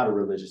was not a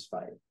religious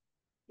fight.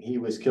 He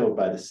was killed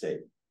by the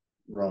state.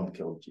 Rome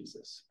killed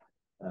Jesus.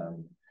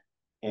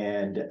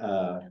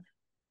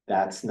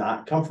 That's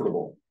not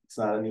comfortable. It's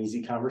not an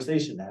easy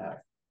conversation to have,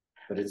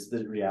 but it's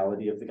the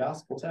reality of the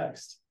gospel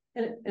text.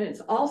 And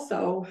it's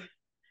also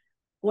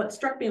what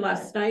struck me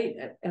last night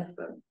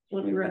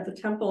when we were at the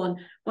temple, and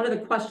one of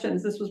the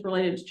questions, this was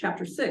related to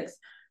chapter 6,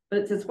 but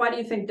it says, why do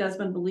you think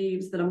Desmond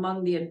believes that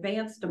among the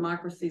advanced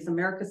democracies,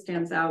 America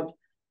stands out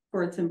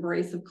for its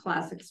embrace of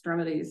class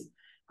extremities?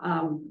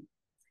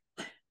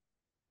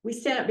 We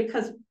stand out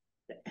because,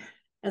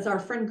 as our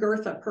friend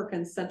Gertha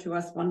Perkins said to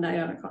us one night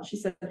on a call, she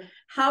said,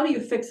 how do you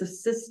fix a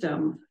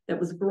system that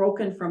was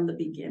broken from the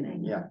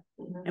beginning? Yeah.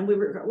 And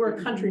we're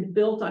a country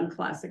built on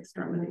class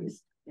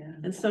extremities. Yeah.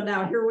 And so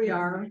now here we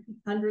are,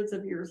 hundreds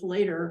of years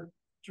later,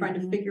 trying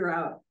to figure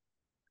out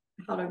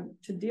how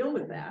to deal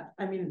with that.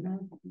 I mean,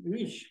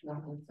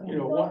 you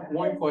know,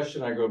 one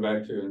question I go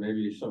back to, and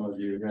maybe some of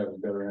you have a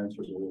better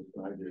answer to this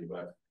than I do,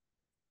 but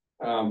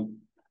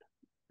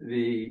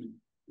the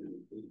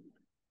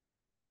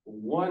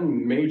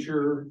one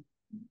major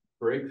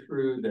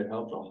breakthrough that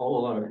helped a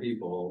whole lot of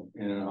people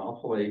in an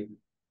awfully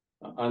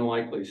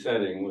unlikely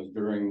setting was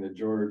during the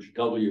George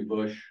W.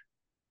 Bush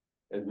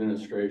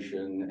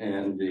administration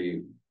and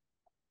the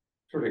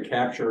sort of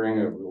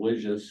capturing of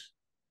religious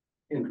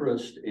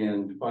interest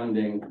in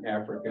funding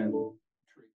African